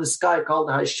grandpa in the sky called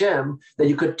Hashem that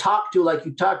you could talk to like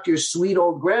you talk to your sweet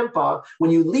old grandpa, when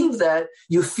you leave that,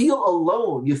 you feel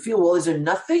alone. You feel, well, is there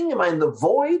nothing? Am I in the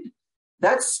void?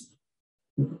 There's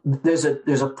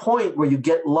a point where you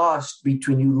get lost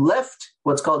between you left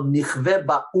what's called nichve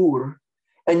ba'ur,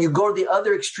 and you go to the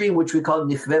other extreme, which we call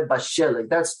nichve ba'shelek.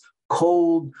 That's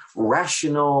cold,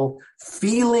 rational,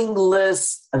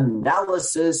 feelingless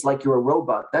analysis like you're a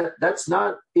robot. That's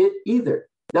not it either.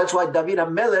 That's why David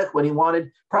HaMelech, when he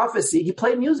wanted prophecy, he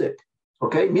played music.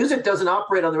 Okay? Music doesn't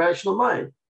operate on the rational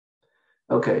mind.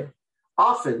 Okay?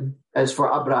 Often, as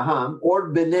for Abraham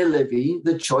or Bnei Levi,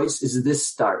 the choice is this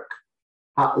stark.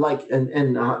 Moshe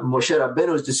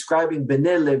Rabbeinu is describing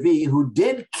Bnei Levi, who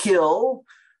did kill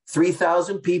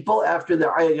 3,000 people after the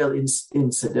Ayel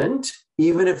incident,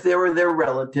 even if they were their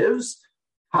relatives.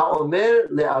 Even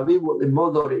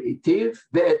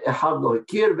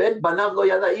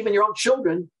your own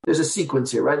children, there's a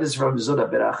sequence here, right? This is from Zoda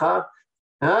Beracha.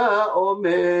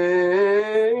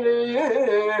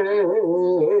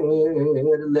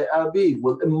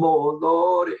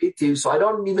 So I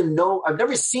don't even know, I've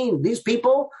never seen these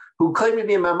people who claim to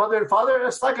be my mother and father.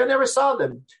 It's like I never saw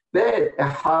them.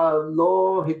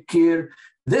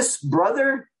 This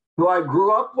brother who I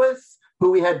grew up with,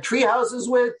 who we had tree houses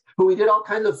with, who we did all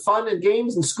kinds of fun and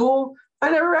games in school, I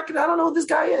never reckoned, I don't know who this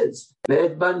guy is.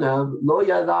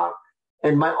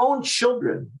 And my own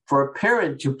children, for a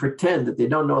parent to pretend that they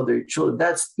don't know their children,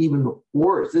 that's even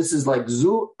worse. This is like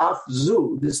zu af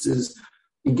zu.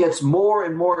 It gets more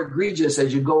and more egregious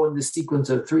as you go in the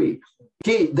sequence of three.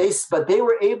 But they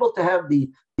were able to have the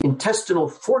intestinal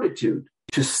fortitude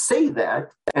to say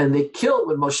that, and they killed,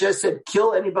 when Moshe said,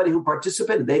 kill anybody who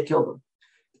participated, they killed them.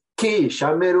 Ki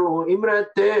shameru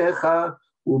imratecha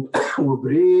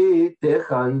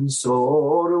ubritecha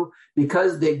insoru,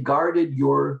 because they guarded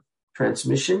your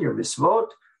transmission, your misvot,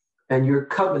 and your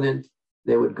covenant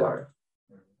they would guard.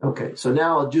 Okay, so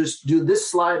now I'll just do this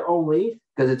slide only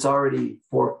because it's already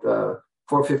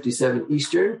 4:57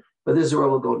 Eastern, but this is where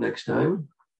we'll go next time.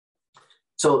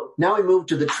 So now we move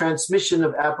to the transmission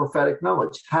of apophatic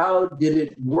knowledge. How did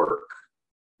it work?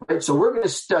 Right, so we're going to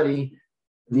study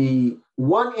the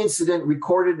one incident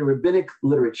recorded in rabbinic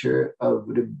literature of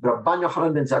Rabban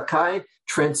Yochanan ben Zakkai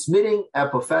transmitting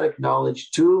apophatic knowledge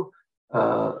to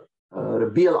Rabbi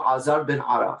Elazar ben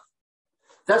Araf.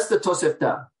 That's the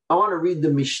Tosefta. I want to read the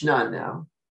Mishnah now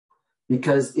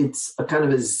because it's a kind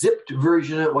of a zipped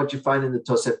version of what you find in the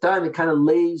Tosefta, and it kind of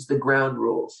lays the ground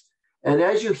rules. And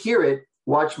as you hear it,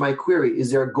 watch my query.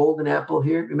 Is there a golden apple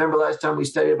here? Remember last time we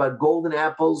studied about golden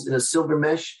apples in a silver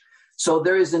mesh? So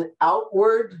there is an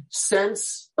outward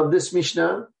sense of this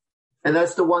Mishnah, and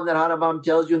that's the one that Harambam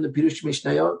tells you in the Pirush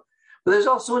Mishnayot. But there's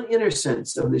also an inner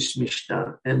sense of this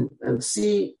Mishnah, and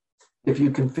see if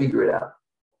you can figure it out.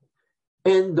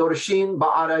 En dorshin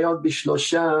ba'arayot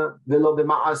bishlosha velo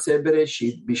b'ma'aseh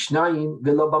bereshit bishnayim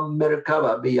velo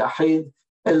b'merkava b'yachid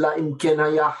ela im ken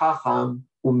haya chacham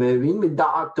umevin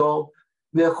mida'ato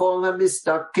v'chol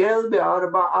hamistakel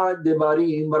be'arba'a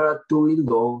devarim ratui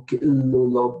lo ke'ilu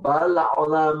lo ba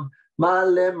la'olam ma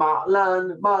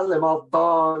le'ma'lan ma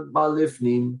le'matan ma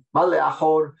lefnim ma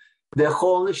le'achor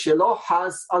v'chol shelo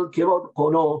has al kevod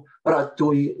kono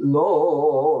ratui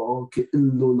lo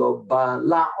ke'ilu lo ba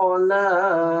la'olam.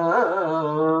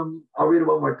 I'll read it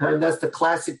one more time. That's the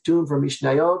classic tune from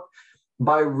Mishnayot.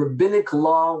 By rabbinic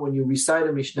law, when you recite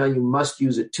a Mishnah, you must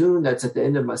use a tune. That's at the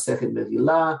end of Masechet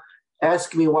Megillah.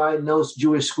 Ask me why no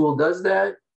Jewish school does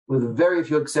that, with very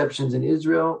few exceptions in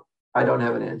Israel. I don't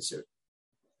have an answer.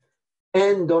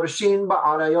 En dorshin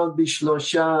ba'arayot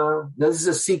bishlosha. This is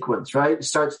a sequence, right? It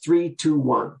starts 3, 2,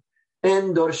 1.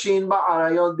 En dorshin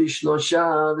ba'arayot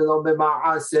bishlosha velo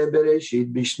b'ma'aseh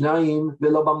bereshit bishnayim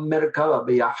velo b'merkava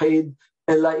b'yachid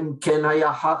ela im ken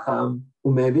haya chacham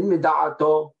umevin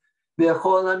mida'ato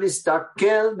v'chol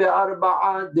hamistakel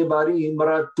be'arba'a devarim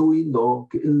ratui lo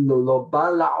ke'ilu lo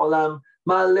ba la'olam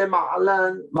ma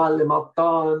le'ma'lan ma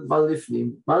le'matan ma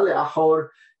lefnim ma le'achor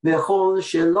v'chol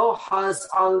shelo has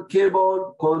al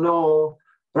kebod kono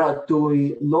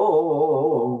ratui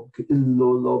lo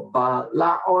ke'ilu lo ba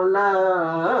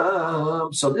la'olam.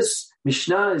 So this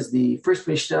Mishnah is the first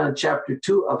Mishnah in chapter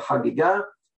 2 of Hagigah.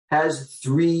 Has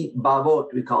 3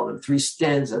 bavot, we call them, 3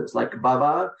 stanzas, like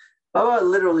baba. Baba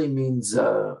literally means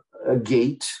a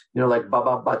gate, like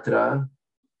baba batra.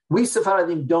 We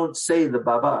Sephardim don't say the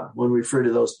baba when we refer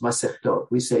to those masechtot.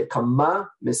 We say kama,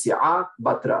 mesi'ah,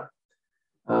 batra.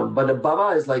 But a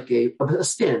baba is like a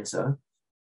stanza.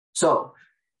 So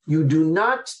you do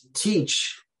not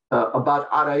teach about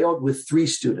arayot with 3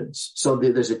 students. So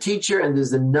there's a teacher and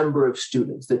there's a number of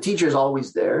students. The teacher is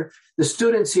always there. The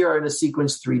students here are in a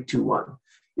sequence 3, 2, 1.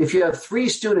 If you have 3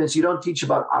 students, you don't teach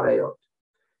about arayot.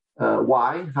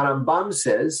 Why? Harambam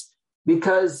says,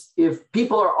 because if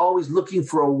people are always looking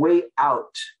for a way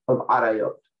out of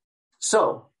arayot,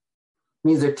 so it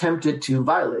means they're tempted to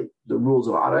violate the rules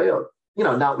of arayot.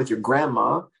 Not with your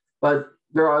grandma, but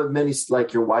there are many,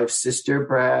 like your wife's sister,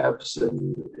 perhaps,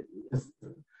 and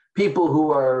people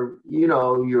who are,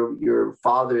 your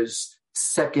father's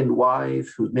second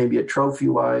wife, who's maybe a trophy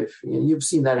wife. You've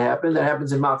seen that happen. That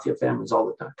happens in mafia families all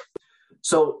the time.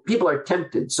 So people are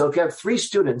tempted. So if you have 3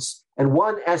 students and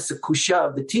one asks a kusha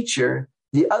of the teacher,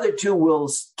 the other 2 will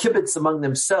kibitz among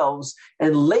themselves,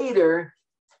 and later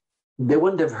they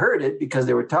wouldn't have heard it because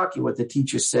they were talking what the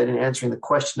teacher said and answering the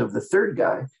question of the third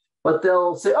guy. But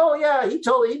they'll say, oh, yeah, he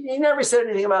never said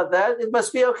anything about that. It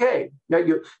must be okay.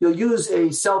 You'll use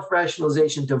a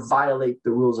self-rationalization to violate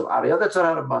the rules of Arya. That's what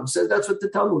Harambam says. That's what the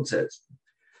Talmud says.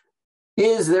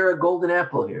 Is there a golden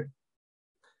apple here?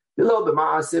 Now,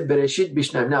 Ma'aseh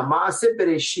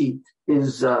Bereshit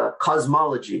is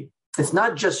cosmology. It's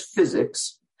not just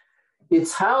physics.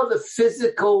 It's how the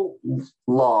physical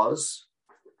laws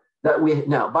that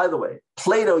now, by the way,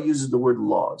 Plato uses the word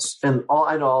laws, and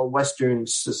all Western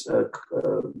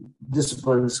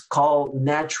disciplines call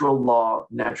natural law.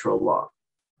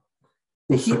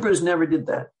 The Hebrews never did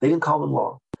that. They didn't call them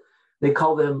law. They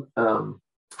call them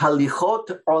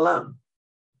halichot olam,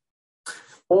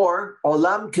 or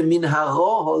olam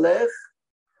keminharo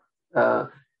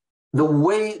holech.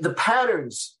 The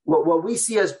patterns, what we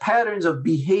see as patterns of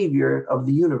behavior of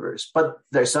the universe, but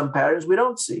there's some patterns we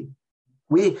don't see.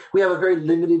 We have a very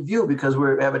limited view because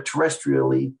we have a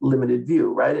terrestrially limited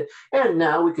view, right? And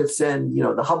now we could send,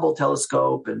 the Hubble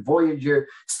telescope and Voyager.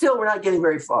 Still, we're not getting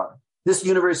very far. This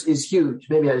universe is huge.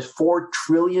 Maybe it has 4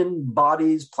 trillion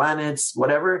bodies, planets,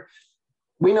 whatever.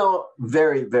 We know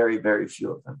very, very, very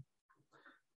few of them.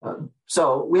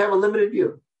 So we have a limited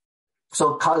view.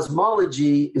 So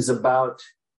cosmology is about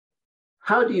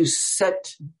how do you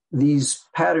set these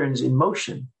patterns in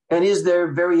motion? And is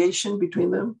there variation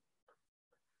between them?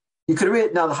 You could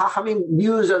read now the Chachamim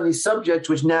muse on these subjects,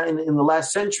 which now in the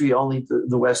last century only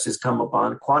the West has come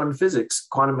upon: quantum physics,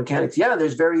 quantum mechanics. Yeah,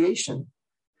 there's variation.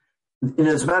 And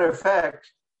as a matter of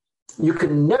fact, you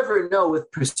can never know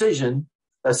with precision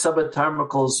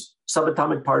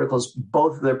subatomic particles,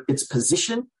 both its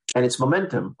position and its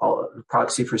momentum,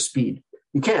 proxy for speed.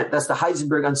 You can't. That's the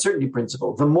Heisenberg uncertainty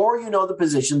principle. The more you know the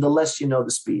position, the less you know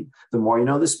the speed. The more you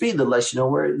know the speed, the less you know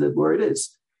where it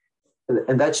is.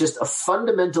 And that's just a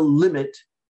fundamental limit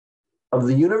of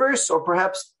the universe, or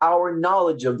perhaps our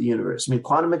knowledge of the universe. I mean,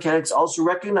 quantum mechanics also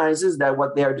recognizes that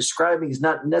what they are describing is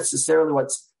not necessarily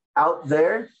what's out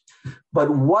there, but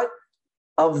what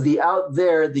of the out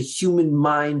there the human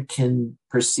mind can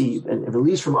perceive. And at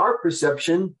least from our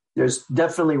perception, there's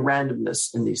definitely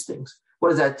randomness in these things. What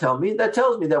does that tell me? That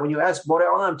tells me that when you ask Borei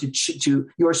Olam to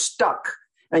you're stuck,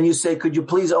 and you say, could you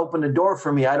please open a door for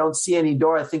me? I don't see any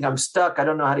door. I think I'm stuck. I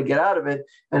don't know how to get out of it.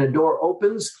 And a door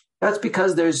opens. That's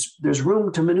because there's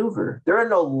room to maneuver. There are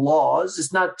no laws.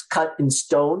 It's not cut in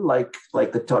stone like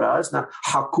the Torah. It's not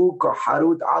hakuk or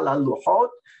harut ala luhot.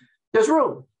 There's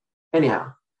room.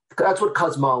 Anyhow, that's what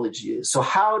cosmology is. So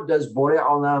how does Borei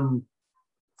Olam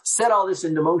set all this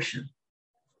into motion?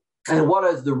 And what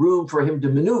is the room for him to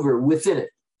maneuver within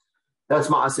it? That's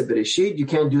Ma'aseh Bereshit. You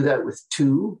can't do that with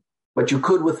 2. But you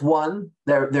could with 1,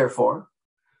 therefore.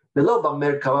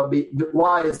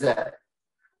 Why is that?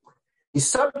 The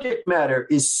subject matter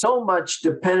is so much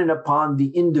dependent upon the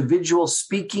individual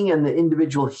speaking and the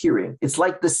individual hearing. It's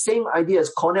like the same idea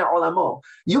as Koneh Olamo.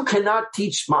 You cannot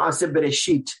teach Ma'aseh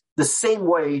Bereshit the same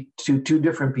way to 2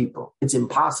 different people. It's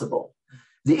impossible.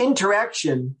 The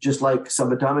interaction, just like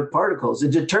subatomic particles,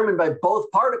 is determined by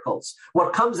both particles.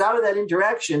 What comes out of that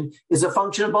interaction is a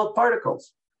function of both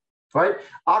particles. Right?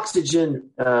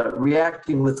 Oxygen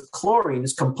reacting with chlorine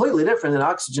is completely different than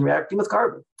oxygen reacting with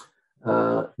carbon.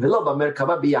 Now,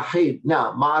 ma'aseh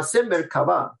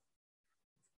merkava.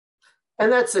 And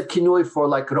that's a kinui for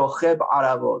like rocheb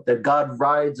aravot, that God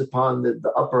rides upon the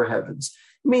upper heavens.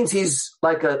 It means he's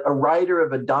like a rider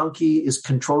of a donkey is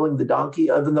controlling the donkey,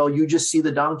 even though you just see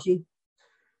the donkey.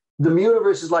 The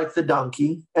universe is like the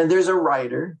donkey, and there's a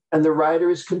rider, and the rider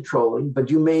is controlling, but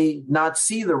you may not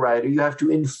see the rider. You have to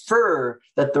infer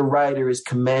that the rider is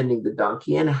commanding the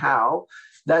donkey. And how?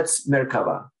 That's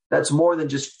Merkava. That's more than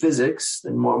just physics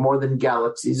and more than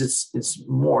galaxies. It's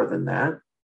more than that.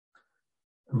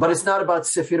 But it's not about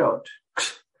Sefirot.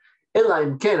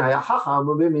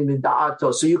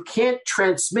 So you can't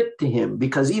transmit to him,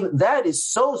 because even that is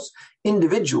so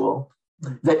individual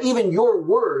that even your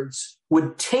words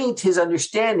would taint his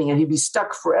understanding, and he'd be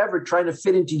stuck forever trying to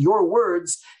fit into your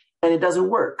words, and it doesn't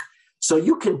work. So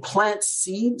you can plant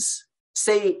seeds,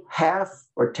 say 0.5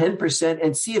 or 10%,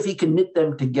 and see if he can knit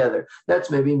them together. That's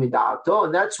maybe midato,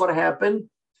 and that's what happened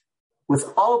with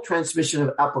all transmission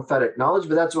of apophatic knowledge,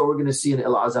 but that's what we're going to see in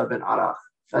Elazar ben Arach.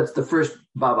 That's the first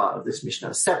baba of this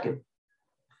Mishnah. Second,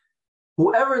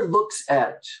 whoever looks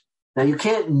at, now you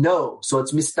can't know, so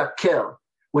it's mistakel.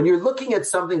 When you're looking at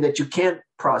something that you can't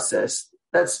process,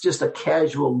 that's just a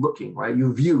casual looking, right?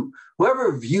 You view.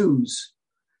 Whoever views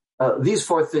these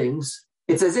 4 things,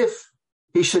 It's as if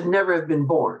he should never have been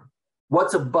born.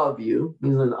 What's above you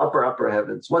means in the upper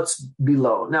heavens. What's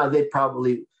below? Now, they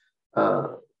probably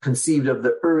conceived of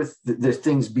the earth, there's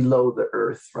things below the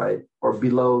earth, right? Or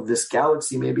below this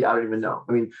galaxy, maybe, I don't even know.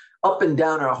 I mean, up and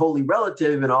down are wholly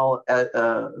relative in all,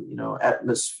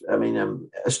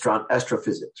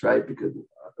 astrophysics, right? Because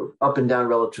up and down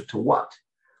relative to what?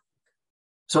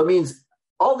 So it means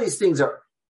all these things are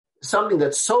something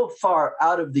that's so far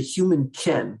out of the human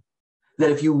ken that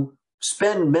if you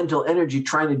spend mental energy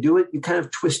trying to do it, you kind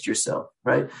of twist yourself,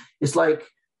 right? It's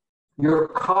like your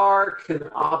car can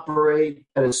operate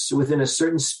within a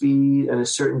certain speed and a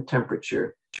certain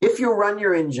temperature. If you run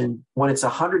your engine when it's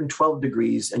 112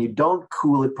 degrees and you don't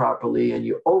cool it properly and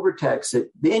you overtax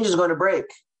it, the engine's going to break.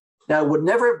 Now, it would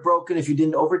never have broken if you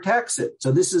didn't overtax it.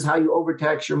 So this is how you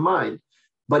overtax your mind.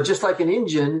 But just like an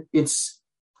engine, it's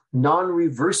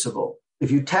non-reversible.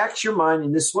 If you tax your mind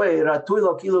in this way,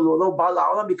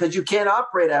 because you can't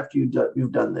operate after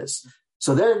you've done this.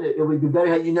 So then it would be better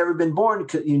had you never been born,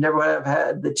 because you never have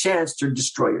had the chance to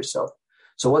destroy yourself.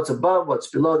 So what's above, what's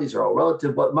below, these are all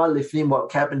relative.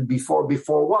 What happened before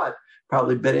what?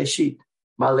 Probably Bereshit,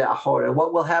 R Aharon. And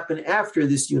what will happen after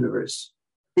this universe?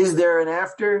 Is there an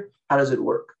after? How does it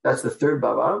work? That's the third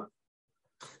baba.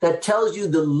 That tells you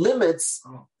the limits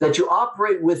that you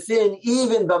operate within,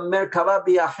 even b'merkava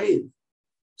b'yachid.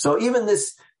 So even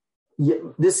this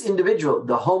individual,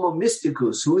 the homo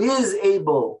mysticus, who is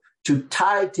able to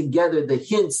tie together the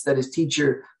hints that his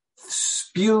teacher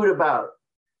spewed about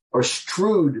or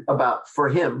strewed about for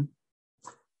him,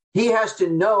 he has to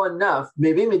know enough.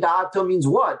 Maybe midato means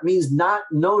what? Means not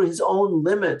know his own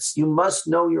limits. You must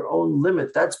know your own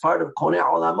limit. That's part of konei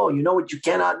olamo. You know what you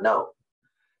cannot know.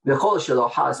 Now,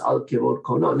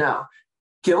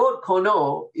 kevod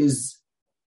kono is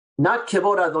not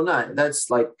kevod Adonai. That's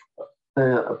like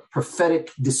a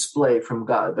prophetic display from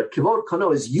God. But kevod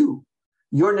kono is you,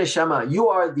 your neshama. You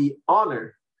are the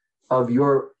honor of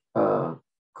your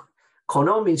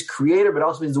kono means creator, but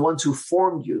also means the ones who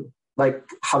formed you. Like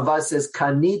Hava says,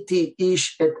 kaniti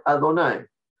ish et Adonai.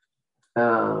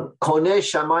 Koneh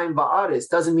shamayim va'aretz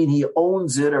doesn't mean he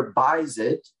owns it or buys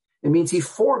it. It means he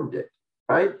formed it.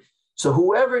 Right? So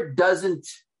whoever doesn't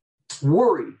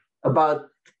worry about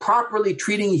properly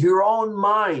treating your own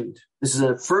mind, this is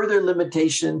a further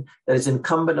limitation that is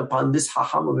incumbent upon this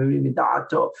hacham.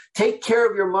 Take care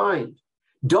of your mind.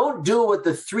 Don't do what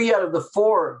the 3 out of the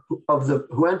 4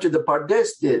 who entered the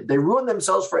Pardes did. They ruined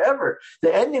themselves forever.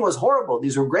 The ending was horrible.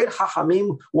 These were great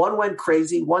hachamim. One went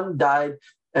crazy, one died,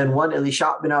 and one,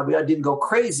 Elisha ben Abiyah, didn't go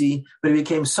crazy, but he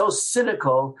became so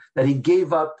cynical that he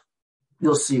gave up.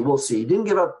 We'll see. He didn't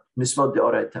give up mitzvot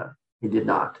deoraita. He did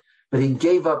not. But he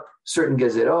gave up certain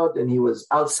gezerot, and he was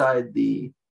outside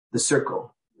the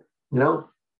circle. You know?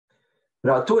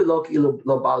 That's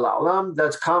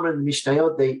common in the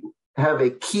Mishnayot. They have a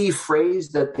key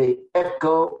phrase that they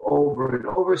echo over and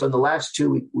over. So in the last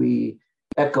 2, we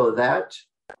echo that.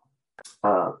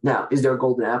 Now, is there a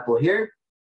golden apple here?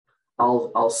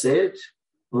 I'll say it.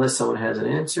 Unless someone has an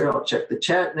answer, I'll check the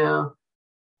chat now.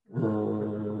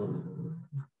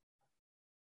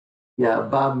 Yeah,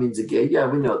 Bob means a gate. Yeah,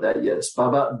 we know that, yes.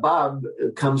 Bob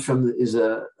comes from, is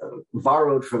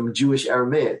borrowed from Jewish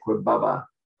Aramaic, word Baba.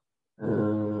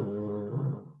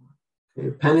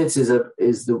 Okay. Penance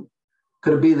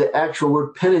could it be the actual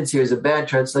word penance here is a bad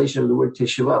translation of the word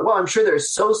teshuvah? Well, I'm sure they're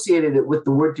associated it with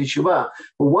the word teshuvah.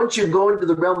 But once you go into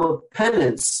the realm of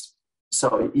penance,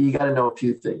 so you got to know a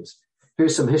few things.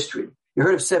 Here's some history. You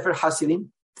heard of Sefer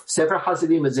Hasidim? Sefer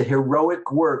Hasidim is a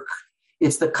heroic work.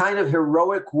 It's the kind of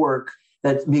heroic work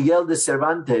that Miguel de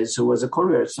Cervantes, who was a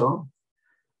converso,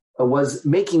 was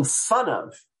making fun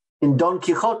of in Don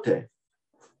Quixote.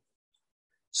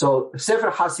 So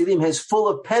Sefer Hasidim is full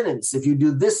of penance. If you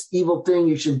do this evil thing,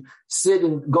 you should sit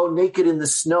and go naked in the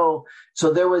snow.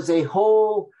 So there was a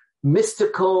whole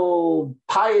mystical,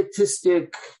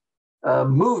 pietistic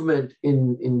movement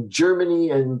in Germany,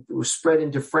 and it was spread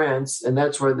into France. And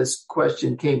that's where this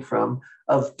question came from,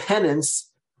 of penance.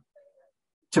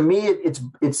 To me,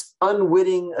 it's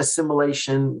unwitting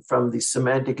assimilation from the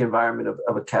semantic environment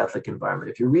of a Catholic environment.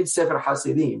 If you read Sefer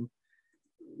Hasidim,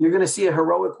 you're going to see a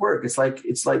heroic work. It's like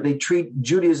they treat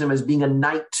Judaism as being a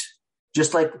knight,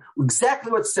 just like exactly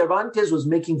what Cervantes was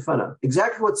making fun of,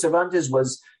 exactly what Cervantes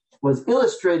was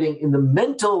illustrating in the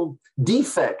mental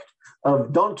defect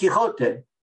of Don Quixote.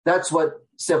 That's what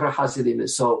Sefer Hasidim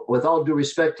is. So, with all due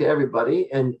respect to everybody,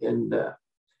 and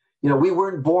we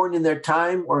weren't born in their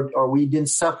time, or we didn't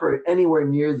suffer anywhere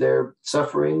near their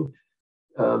suffering.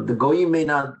 The Goyim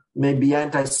may be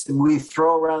we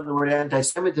throw around the word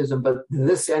anti-Semitism, but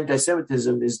this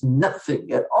anti-Semitism is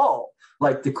nothing at all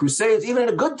like the Crusades, even in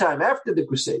a good time after the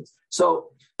Crusades.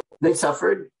 So they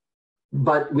suffered,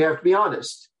 but we have to be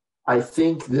honest. I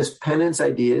think this penance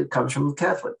idea comes from the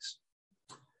Catholics.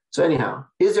 So anyhow,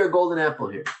 is there a golden apple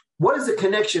here? What is the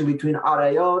connection between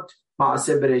Arayot,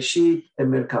 Maaseh Bereshit,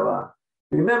 and Merkava?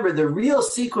 Remember, the real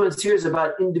sequence here is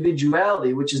about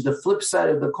individuality, which is the flip side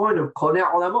of the coin of Koneh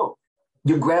Olamot.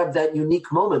 You grab that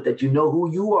unique moment that you know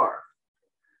who you are,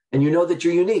 and you know that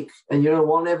you're unique, and you know it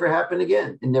won't ever happen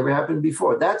again. It never happened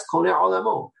before. That's Koneh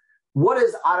Olamot. What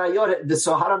is Arayot? The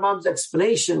Soharamam's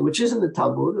explanation, which is in the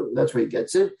Talmud, that's where he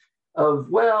gets it, of,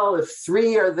 well, if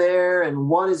three are there and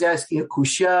one is asking a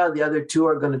kushya, the other two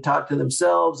are going to talk to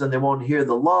themselves and they won't hear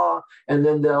the law, and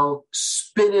then they'll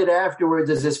spin it afterwards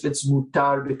as if it's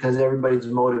mutar because everybody's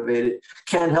motivated,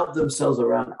 can't help themselves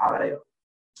around arayot.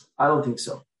 I don't think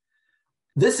so.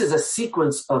 This is a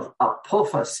sequence of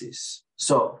apophasis.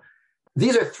 So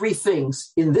these are three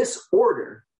things in this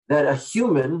order that a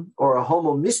human or a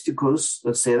homo mysticus,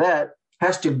 let's say that,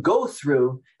 has to go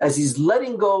through as he's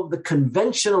letting go of the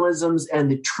conventionalisms and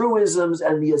the truisms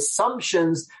and the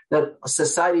assumptions that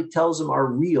society tells him are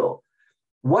real.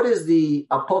 What is the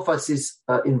apophasis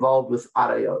involved with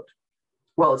arayot?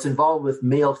 Well, it's involved with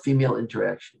male-female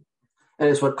interaction. And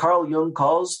it's what Carl Jung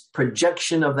calls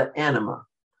projection of the anima.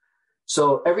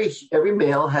 So every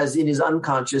male has in his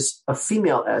unconscious a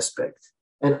female aspect.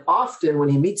 And often when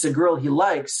he meets a girl he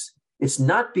likes, it's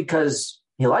not because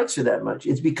he likes her that much.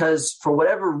 It's because for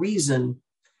whatever reason,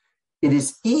 it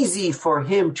is easy for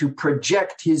him to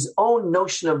project his own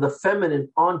notion of the feminine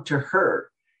onto her.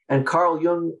 And Carl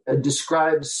Jung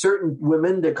describes certain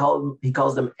women, he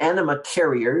calls them anima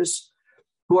carriers,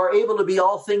 who are able to be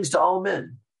all things to all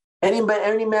men. Any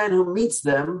man who meets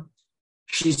them,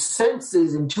 she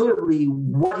senses intuitively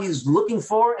what he's looking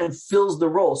for and fills the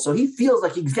role. So he feels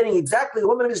like he's getting exactly the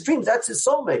woman of his dreams. That's his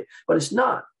soulmate, but it's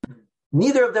not.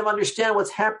 Neither of them understand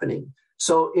what's happening.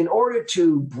 So in order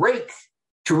to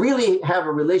really have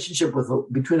a relationship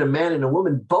between a man and a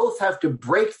woman, both have to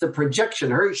break the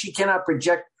projection. She cannot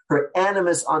project her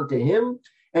animus onto him,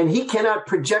 and he cannot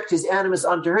project his animus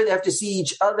onto her. They have to see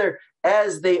each other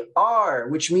as they are,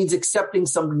 which means accepting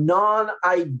some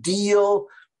non-ideal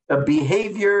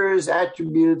behaviors,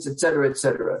 attributes, et cetera, et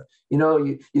cetera. You know,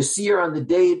 you see her on the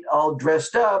date all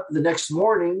dressed up. The next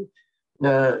morning,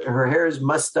 her hair is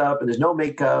mussed up and there's no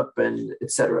makeup and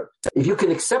etc. If you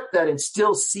can accept that and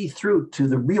still see through to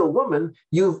the real woman,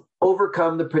 you've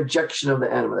overcome the projection of the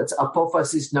anima. That's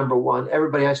apophasis number one.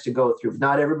 Everybody has to go through.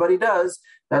 Not everybody does.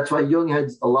 That's why Jung had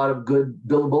a lot of good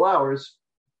billable hours.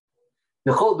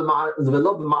 As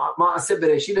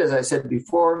I said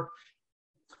before,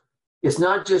 it's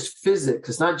not just physics.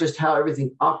 It's not just how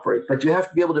everything operates, but you have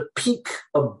to be able to peek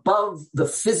above the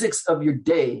physics of your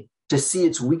day to see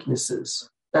its weaknesses.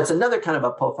 That's another kind of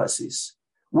apophasis.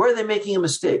 Where are they making a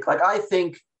mistake? Like, I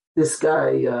think this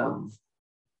guy,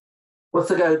 what's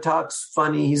the guy who talks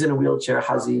funny? He's in a wheelchair,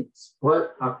 Hazit.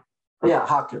 What? Yeah,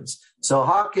 Hawkins. So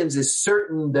Hawkins is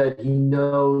certain that he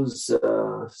knows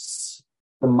the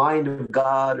mind of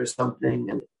God or something,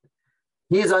 and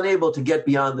he is unable to get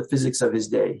beyond the physics of his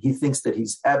day. He thinks that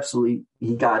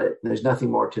he got it. There's nothing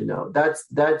more to know. That's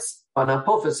an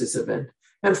apophasis event.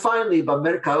 And finally,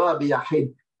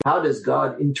 how does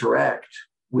God interact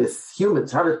with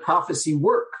humans? How does prophecy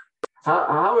work?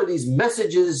 How are these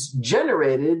messages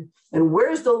generated? And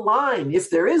where's the line, if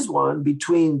there is one,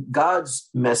 between God's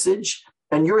message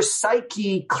and your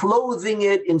psyche clothing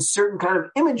it in certain kind of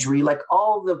imagery, like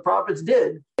all the prophets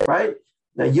did, right?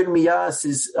 Now, Yirmiyah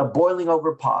is a boiling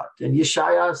over pot, and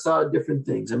Yeshaya saw different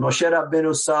things, and Moshe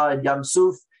Rabbeinu saw at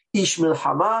Yamsuf Ish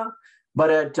Milchama. But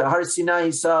at Har Sinai,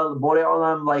 he saw Borei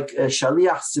Olam like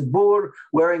Shaliach Sibur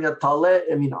wearing a talet,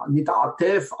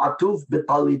 nit'atef, atuf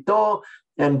betalito,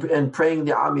 and praying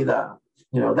the Amidah.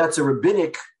 You know, that's a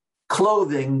rabbinic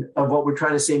clothing of what we're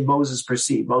trying to say Moses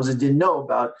perceived. Moses didn't know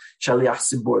about Shaliach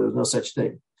Sibur. There was no such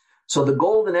thing. So the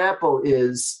golden apple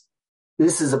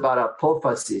this is about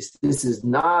apophasis. This is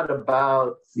not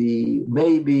about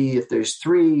maybe if there's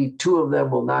three, two of them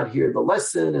will not hear the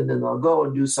lesson, and then they'll go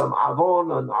and do some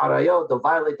avon on arayot. They'll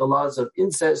violate the laws of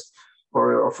incest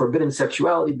or forbidden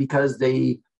sexuality because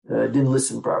they didn't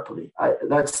listen properly.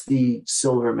 That's the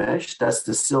silver mesh. That's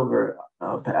the silver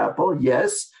apple,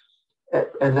 yes.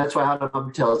 And that's why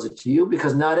Hanukkah tells it to you,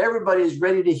 because not everybody is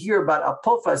ready to hear about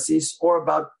apophasis or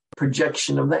about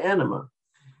projection of the anima.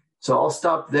 So I'll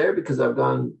stop there because I've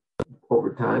gone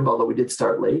over time, although we did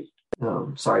start late.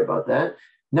 Sorry about that.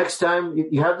 Next time,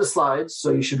 you have the slides,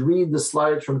 so you should read the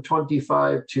slides from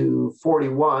 25 to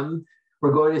 41.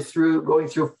 We're going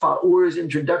through Faur's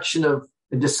introduction of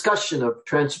a discussion of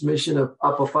transmission of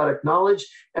apophatic knowledge,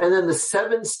 and then the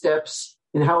 7 steps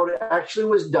in how it actually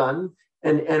was done.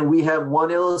 And we have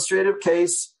one illustrative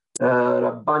case,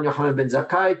 Rabban Yochanan ben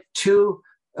Zakkai, 2,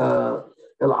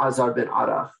 Elazar ben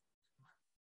Araf.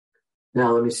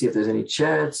 Now, let me see if there's any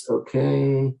chats.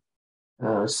 Okay.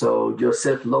 So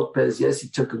Joseph Lopez, yes, he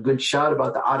took a good shot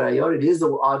about the Arayot. It is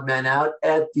the odd man out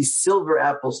at the silver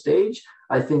apple stage.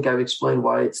 I think I've explained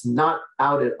why it's not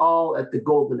out at all at the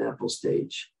golden apple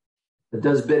stage.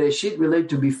 Does Bereshit relate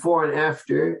to before and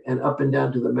after and up and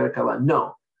down to the Merkava?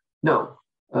 No.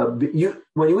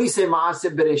 When we say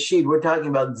Maaseh Bereshit, we're talking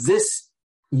about this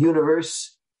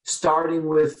universe starting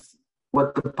with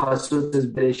what the Pasuk says,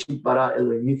 Bereshit bara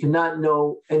Elohim. You cannot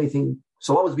know anything.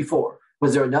 So what was before?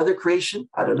 Was there another creation?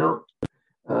 I don't know.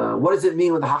 What does it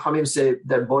mean when the Hachamim say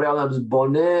that Borei Olam is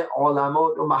Boneh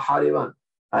Olamot Umaharivan?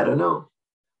 I don't know.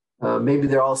 Maybe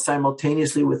they're all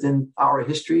simultaneously within our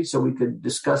history, so we could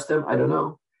discuss them. I don't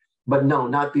know. But no,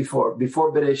 not before.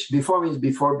 Before Bereshit. Before means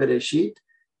before Bereshit.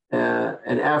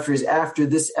 And after is after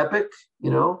this epic,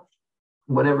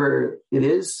 whenever it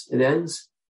is, it ends,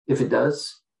 if it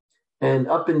does. And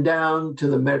up and down to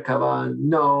the Merkava,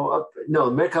 no,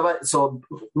 Merkava. So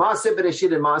Maaseh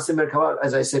Bereshit and Maaseh Merkava,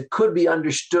 as I said, could be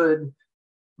understood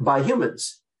by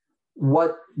humans.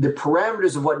 What the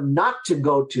parameters of what not to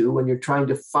go to when you're trying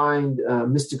to find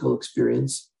mystical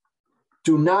experience,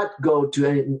 do not go to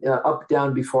any up,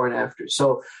 down, before, and after.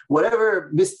 So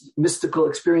whatever mystical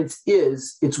experience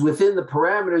is, it's within the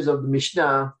parameters of the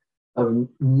Mishnah of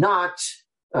not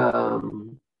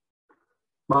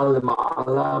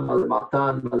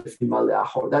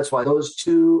that's why those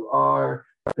 2 are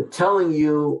telling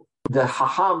you the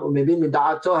Hacham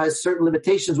has certain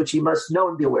limitations which he must know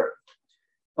and be aware of.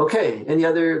 Okay, any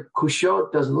other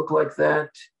kushot? Doesn't look like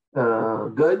that.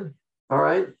 Good. All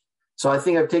right. So I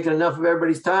think I've taken enough of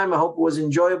everybody's time. I hope it was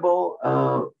enjoyable.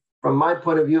 From my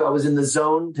point of view, I was in the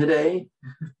zone today,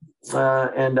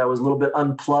 and I was a little bit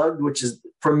unplugged, which is,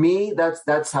 for me,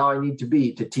 that's how I need to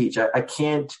be to teach. I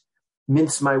can't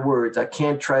mince my words. I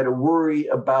can't try to worry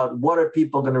about what are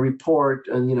people going to report,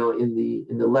 and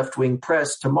in the left-wing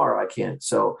press tomorrow. I can't.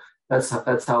 So that's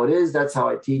how it is. That's how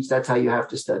I teach. That's how you have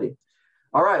to study.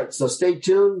 All right, so stay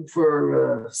tuned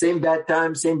for same bat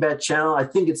time, same bat channel. I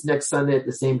think it's next Sunday at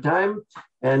the same time.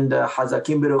 And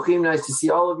Hazakim Beruchim, nice to see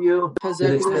all of you.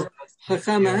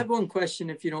 Hacham, I have one question,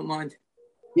 if you don't mind.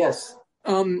 Yes.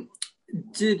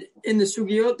 Did in the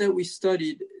sugiyot that we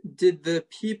studied, did the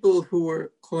people who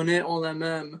were Konei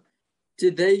Olamim,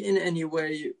 did they in any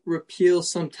way repeal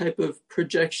some type of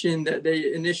projection that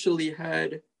they initially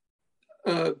had,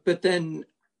 but then,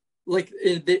 like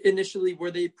initially,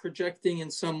 were they projecting in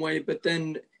some way, but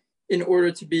then in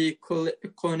order to be Konei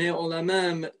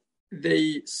Olamim,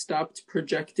 they stopped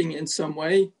projecting in some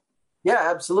way? Yeah,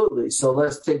 absolutely. So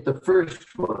let's take the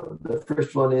first one. The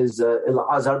first one is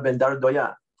Elazar ben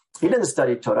Dardoya. He didn't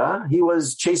study Torah. He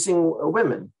was chasing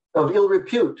women of ill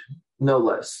repute, no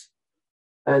less.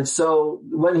 And so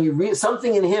when he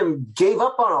something in him gave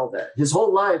up on all that. His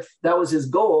whole life, that was his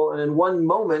goal. And in one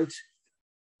moment,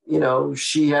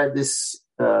 she had this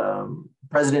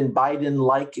President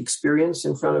Biden-like experience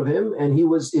in front of him, and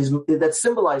that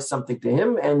symbolized something to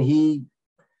him. And he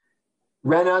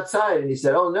ran outside and he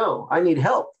said, "Oh no, I need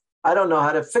help. I don't know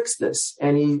how to fix this."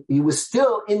 And he was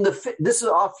still in this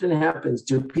often happens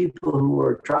to people who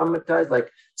are traumatized,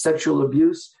 like sexual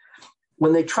abuse.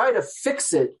 When they try to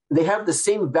fix it, they have the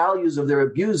same values of their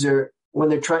abuser when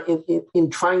they're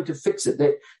trying to fix it.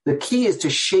 The key is to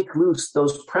shake loose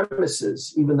those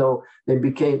premises, even though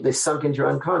they sunk into your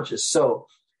unconscious. So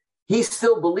he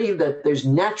still believed that there's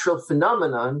natural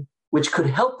phenomenon which could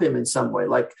help him in some way.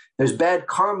 Like there's bad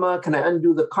karma. Can I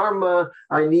undo the karma?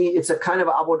 It's a kind of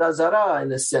avodah zarah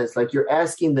in a sense. Like you're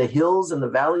asking the hills and the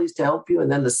valleys to help you,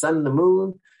 and then the sun and the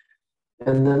moon,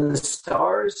 and then the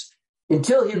stars.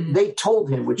 Until they told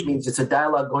him, which means it's a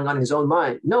dialogue going on in his own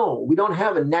mind. No, we don't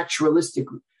have a naturalistic.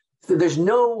 There's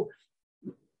no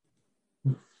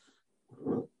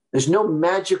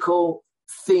magical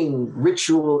thing,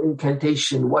 ritual,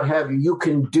 incantation, what have you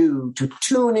can do to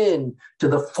tune in to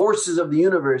the forces of the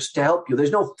universe to help you.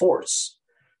 There's no force.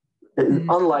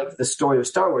 Unlike the story of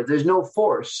Star Wars, there's no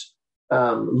force,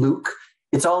 Luke.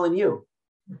 It's all in you.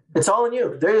 It's all in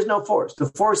you. There is no force. The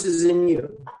force is in you.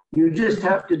 You just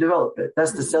have to develop it.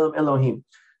 That's the Selim Elohim.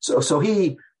 So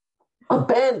he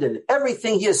abandoned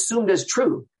everything he assumed as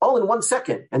true, all in 1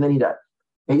 second, and then he died.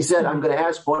 And he said, "I'm going to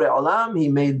ask Borei Olam." He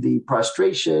made the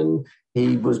prostration.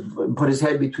 He put his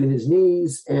head between his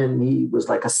knees, and he was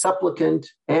like a supplicant.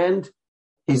 And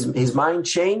His mind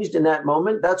changed in that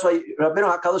moment. That's why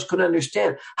Rabbeinu HaKadosh couldn't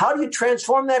understand. How do you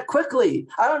transform that quickly?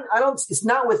 I don't, it's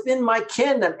not within my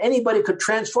ken that anybody could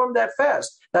transform that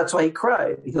fast. That's why he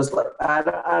cried. He goes, I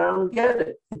don't get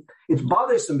it. It's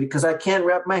bothersome because I can't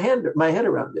wrap my head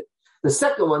around it. The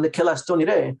second one, the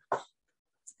kelastonire,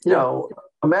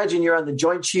 imagine you're on the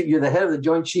Joint Chief, you're the head of the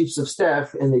Joint Chiefs of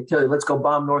Staff, and they tell you, let's go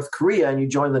bomb North Korea, and you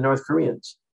join the North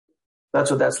Koreans. That's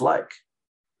what that's like.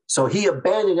 So he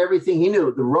abandoned everything he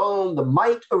knew, the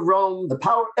might of Rome, the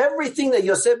power, everything that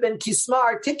Yosef ben Kisma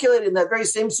articulated in that very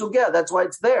same sugya. That's why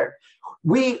it's there.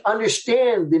 We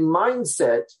understand the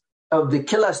mindset of the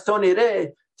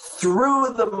kelastonire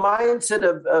through the mindset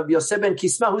of Yosef ben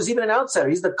Kisma, who's even an outsider.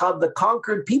 He's the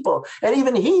conquered people. And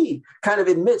even he kind of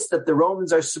admits that the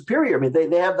Romans are superior. I mean,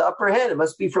 they have the upper hand. It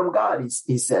must be from God,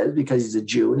 he says, because he's a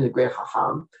Jew and he's a great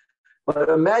Chacham. But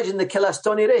imagine the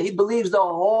kelastonire. He believes the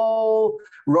whole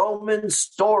Roman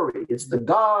story. It's the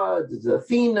gods, it's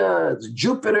Athena, it's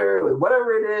Jupiter,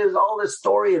 whatever it is, all this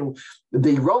story. And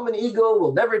the Roman ego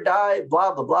will never die,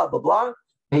 blah, blah, blah, blah, blah.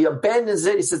 And he abandons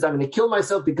it. He says, I'm going to kill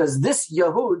myself because this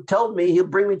Yahud told me he'll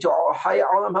bring me to Haya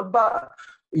Olam Haba.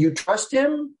 You trust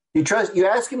him? You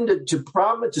ask him to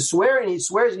promise, to swear, and he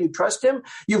swears, and you trust him.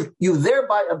 You've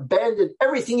thereby abandoned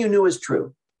everything you knew is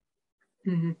true.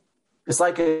 Mm-hmm. It's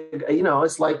like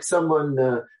it's like someone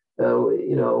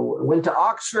went to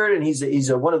Oxford and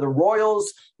he's one of the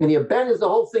royals, and he abandons the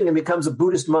whole thing and becomes a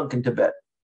Buddhist monk in Tibet,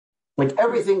 like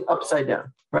everything upside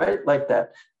down, right? Like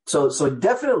that. So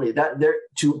definitely that they're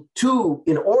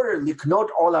in order liknot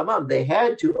olamam, they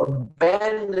had to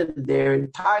abandon their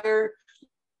entire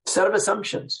set of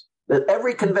assumptions that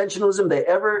every conventionalism they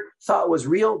ever thought was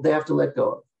real, they have to let go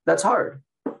of. That's hard.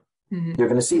 Mm-hmm. You're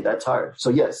going to see that's hard.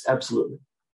 So yes, absolutely.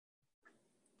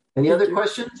 Any other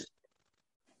questions?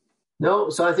 No?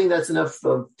 So I think that's enough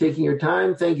of taking your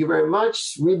time. Thank you very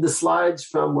much. Read the slides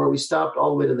from where we stopped all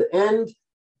the way to the end.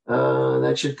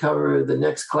 That should cover the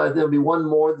next class. There'll be one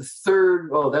more, the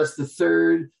third. Oh, that's the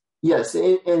third. Yes,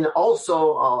 and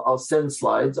also I'll send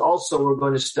slides. Also, we're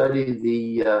going to study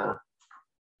the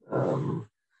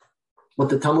what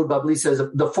the Talmud Babli says,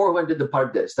 the 400 the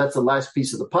Pardes. That's the last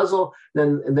piece of the puzzle.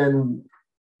 Then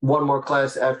one more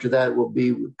class after that will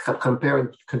be compare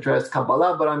and contrast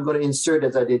Kabbalah, but I'm going to insert,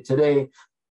 as I did today,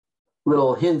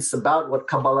 little hints about what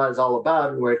Kabbalah is all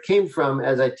about and where it came from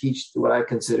as I teach what I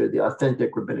consider the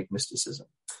authentic rabbinic mysticism.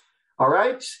 All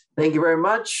right. Thank you very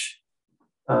much.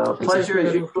 Pleasure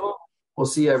as usual. We'll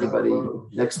see everybody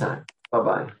next time.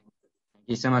 Bye-bye. Thank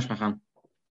you so much, Macham.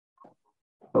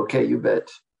 Okay, you bet.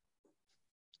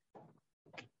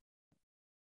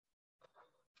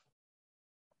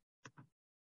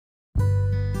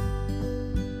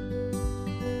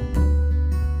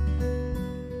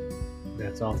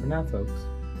 That's all for now, folks.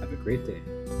 Have a great day.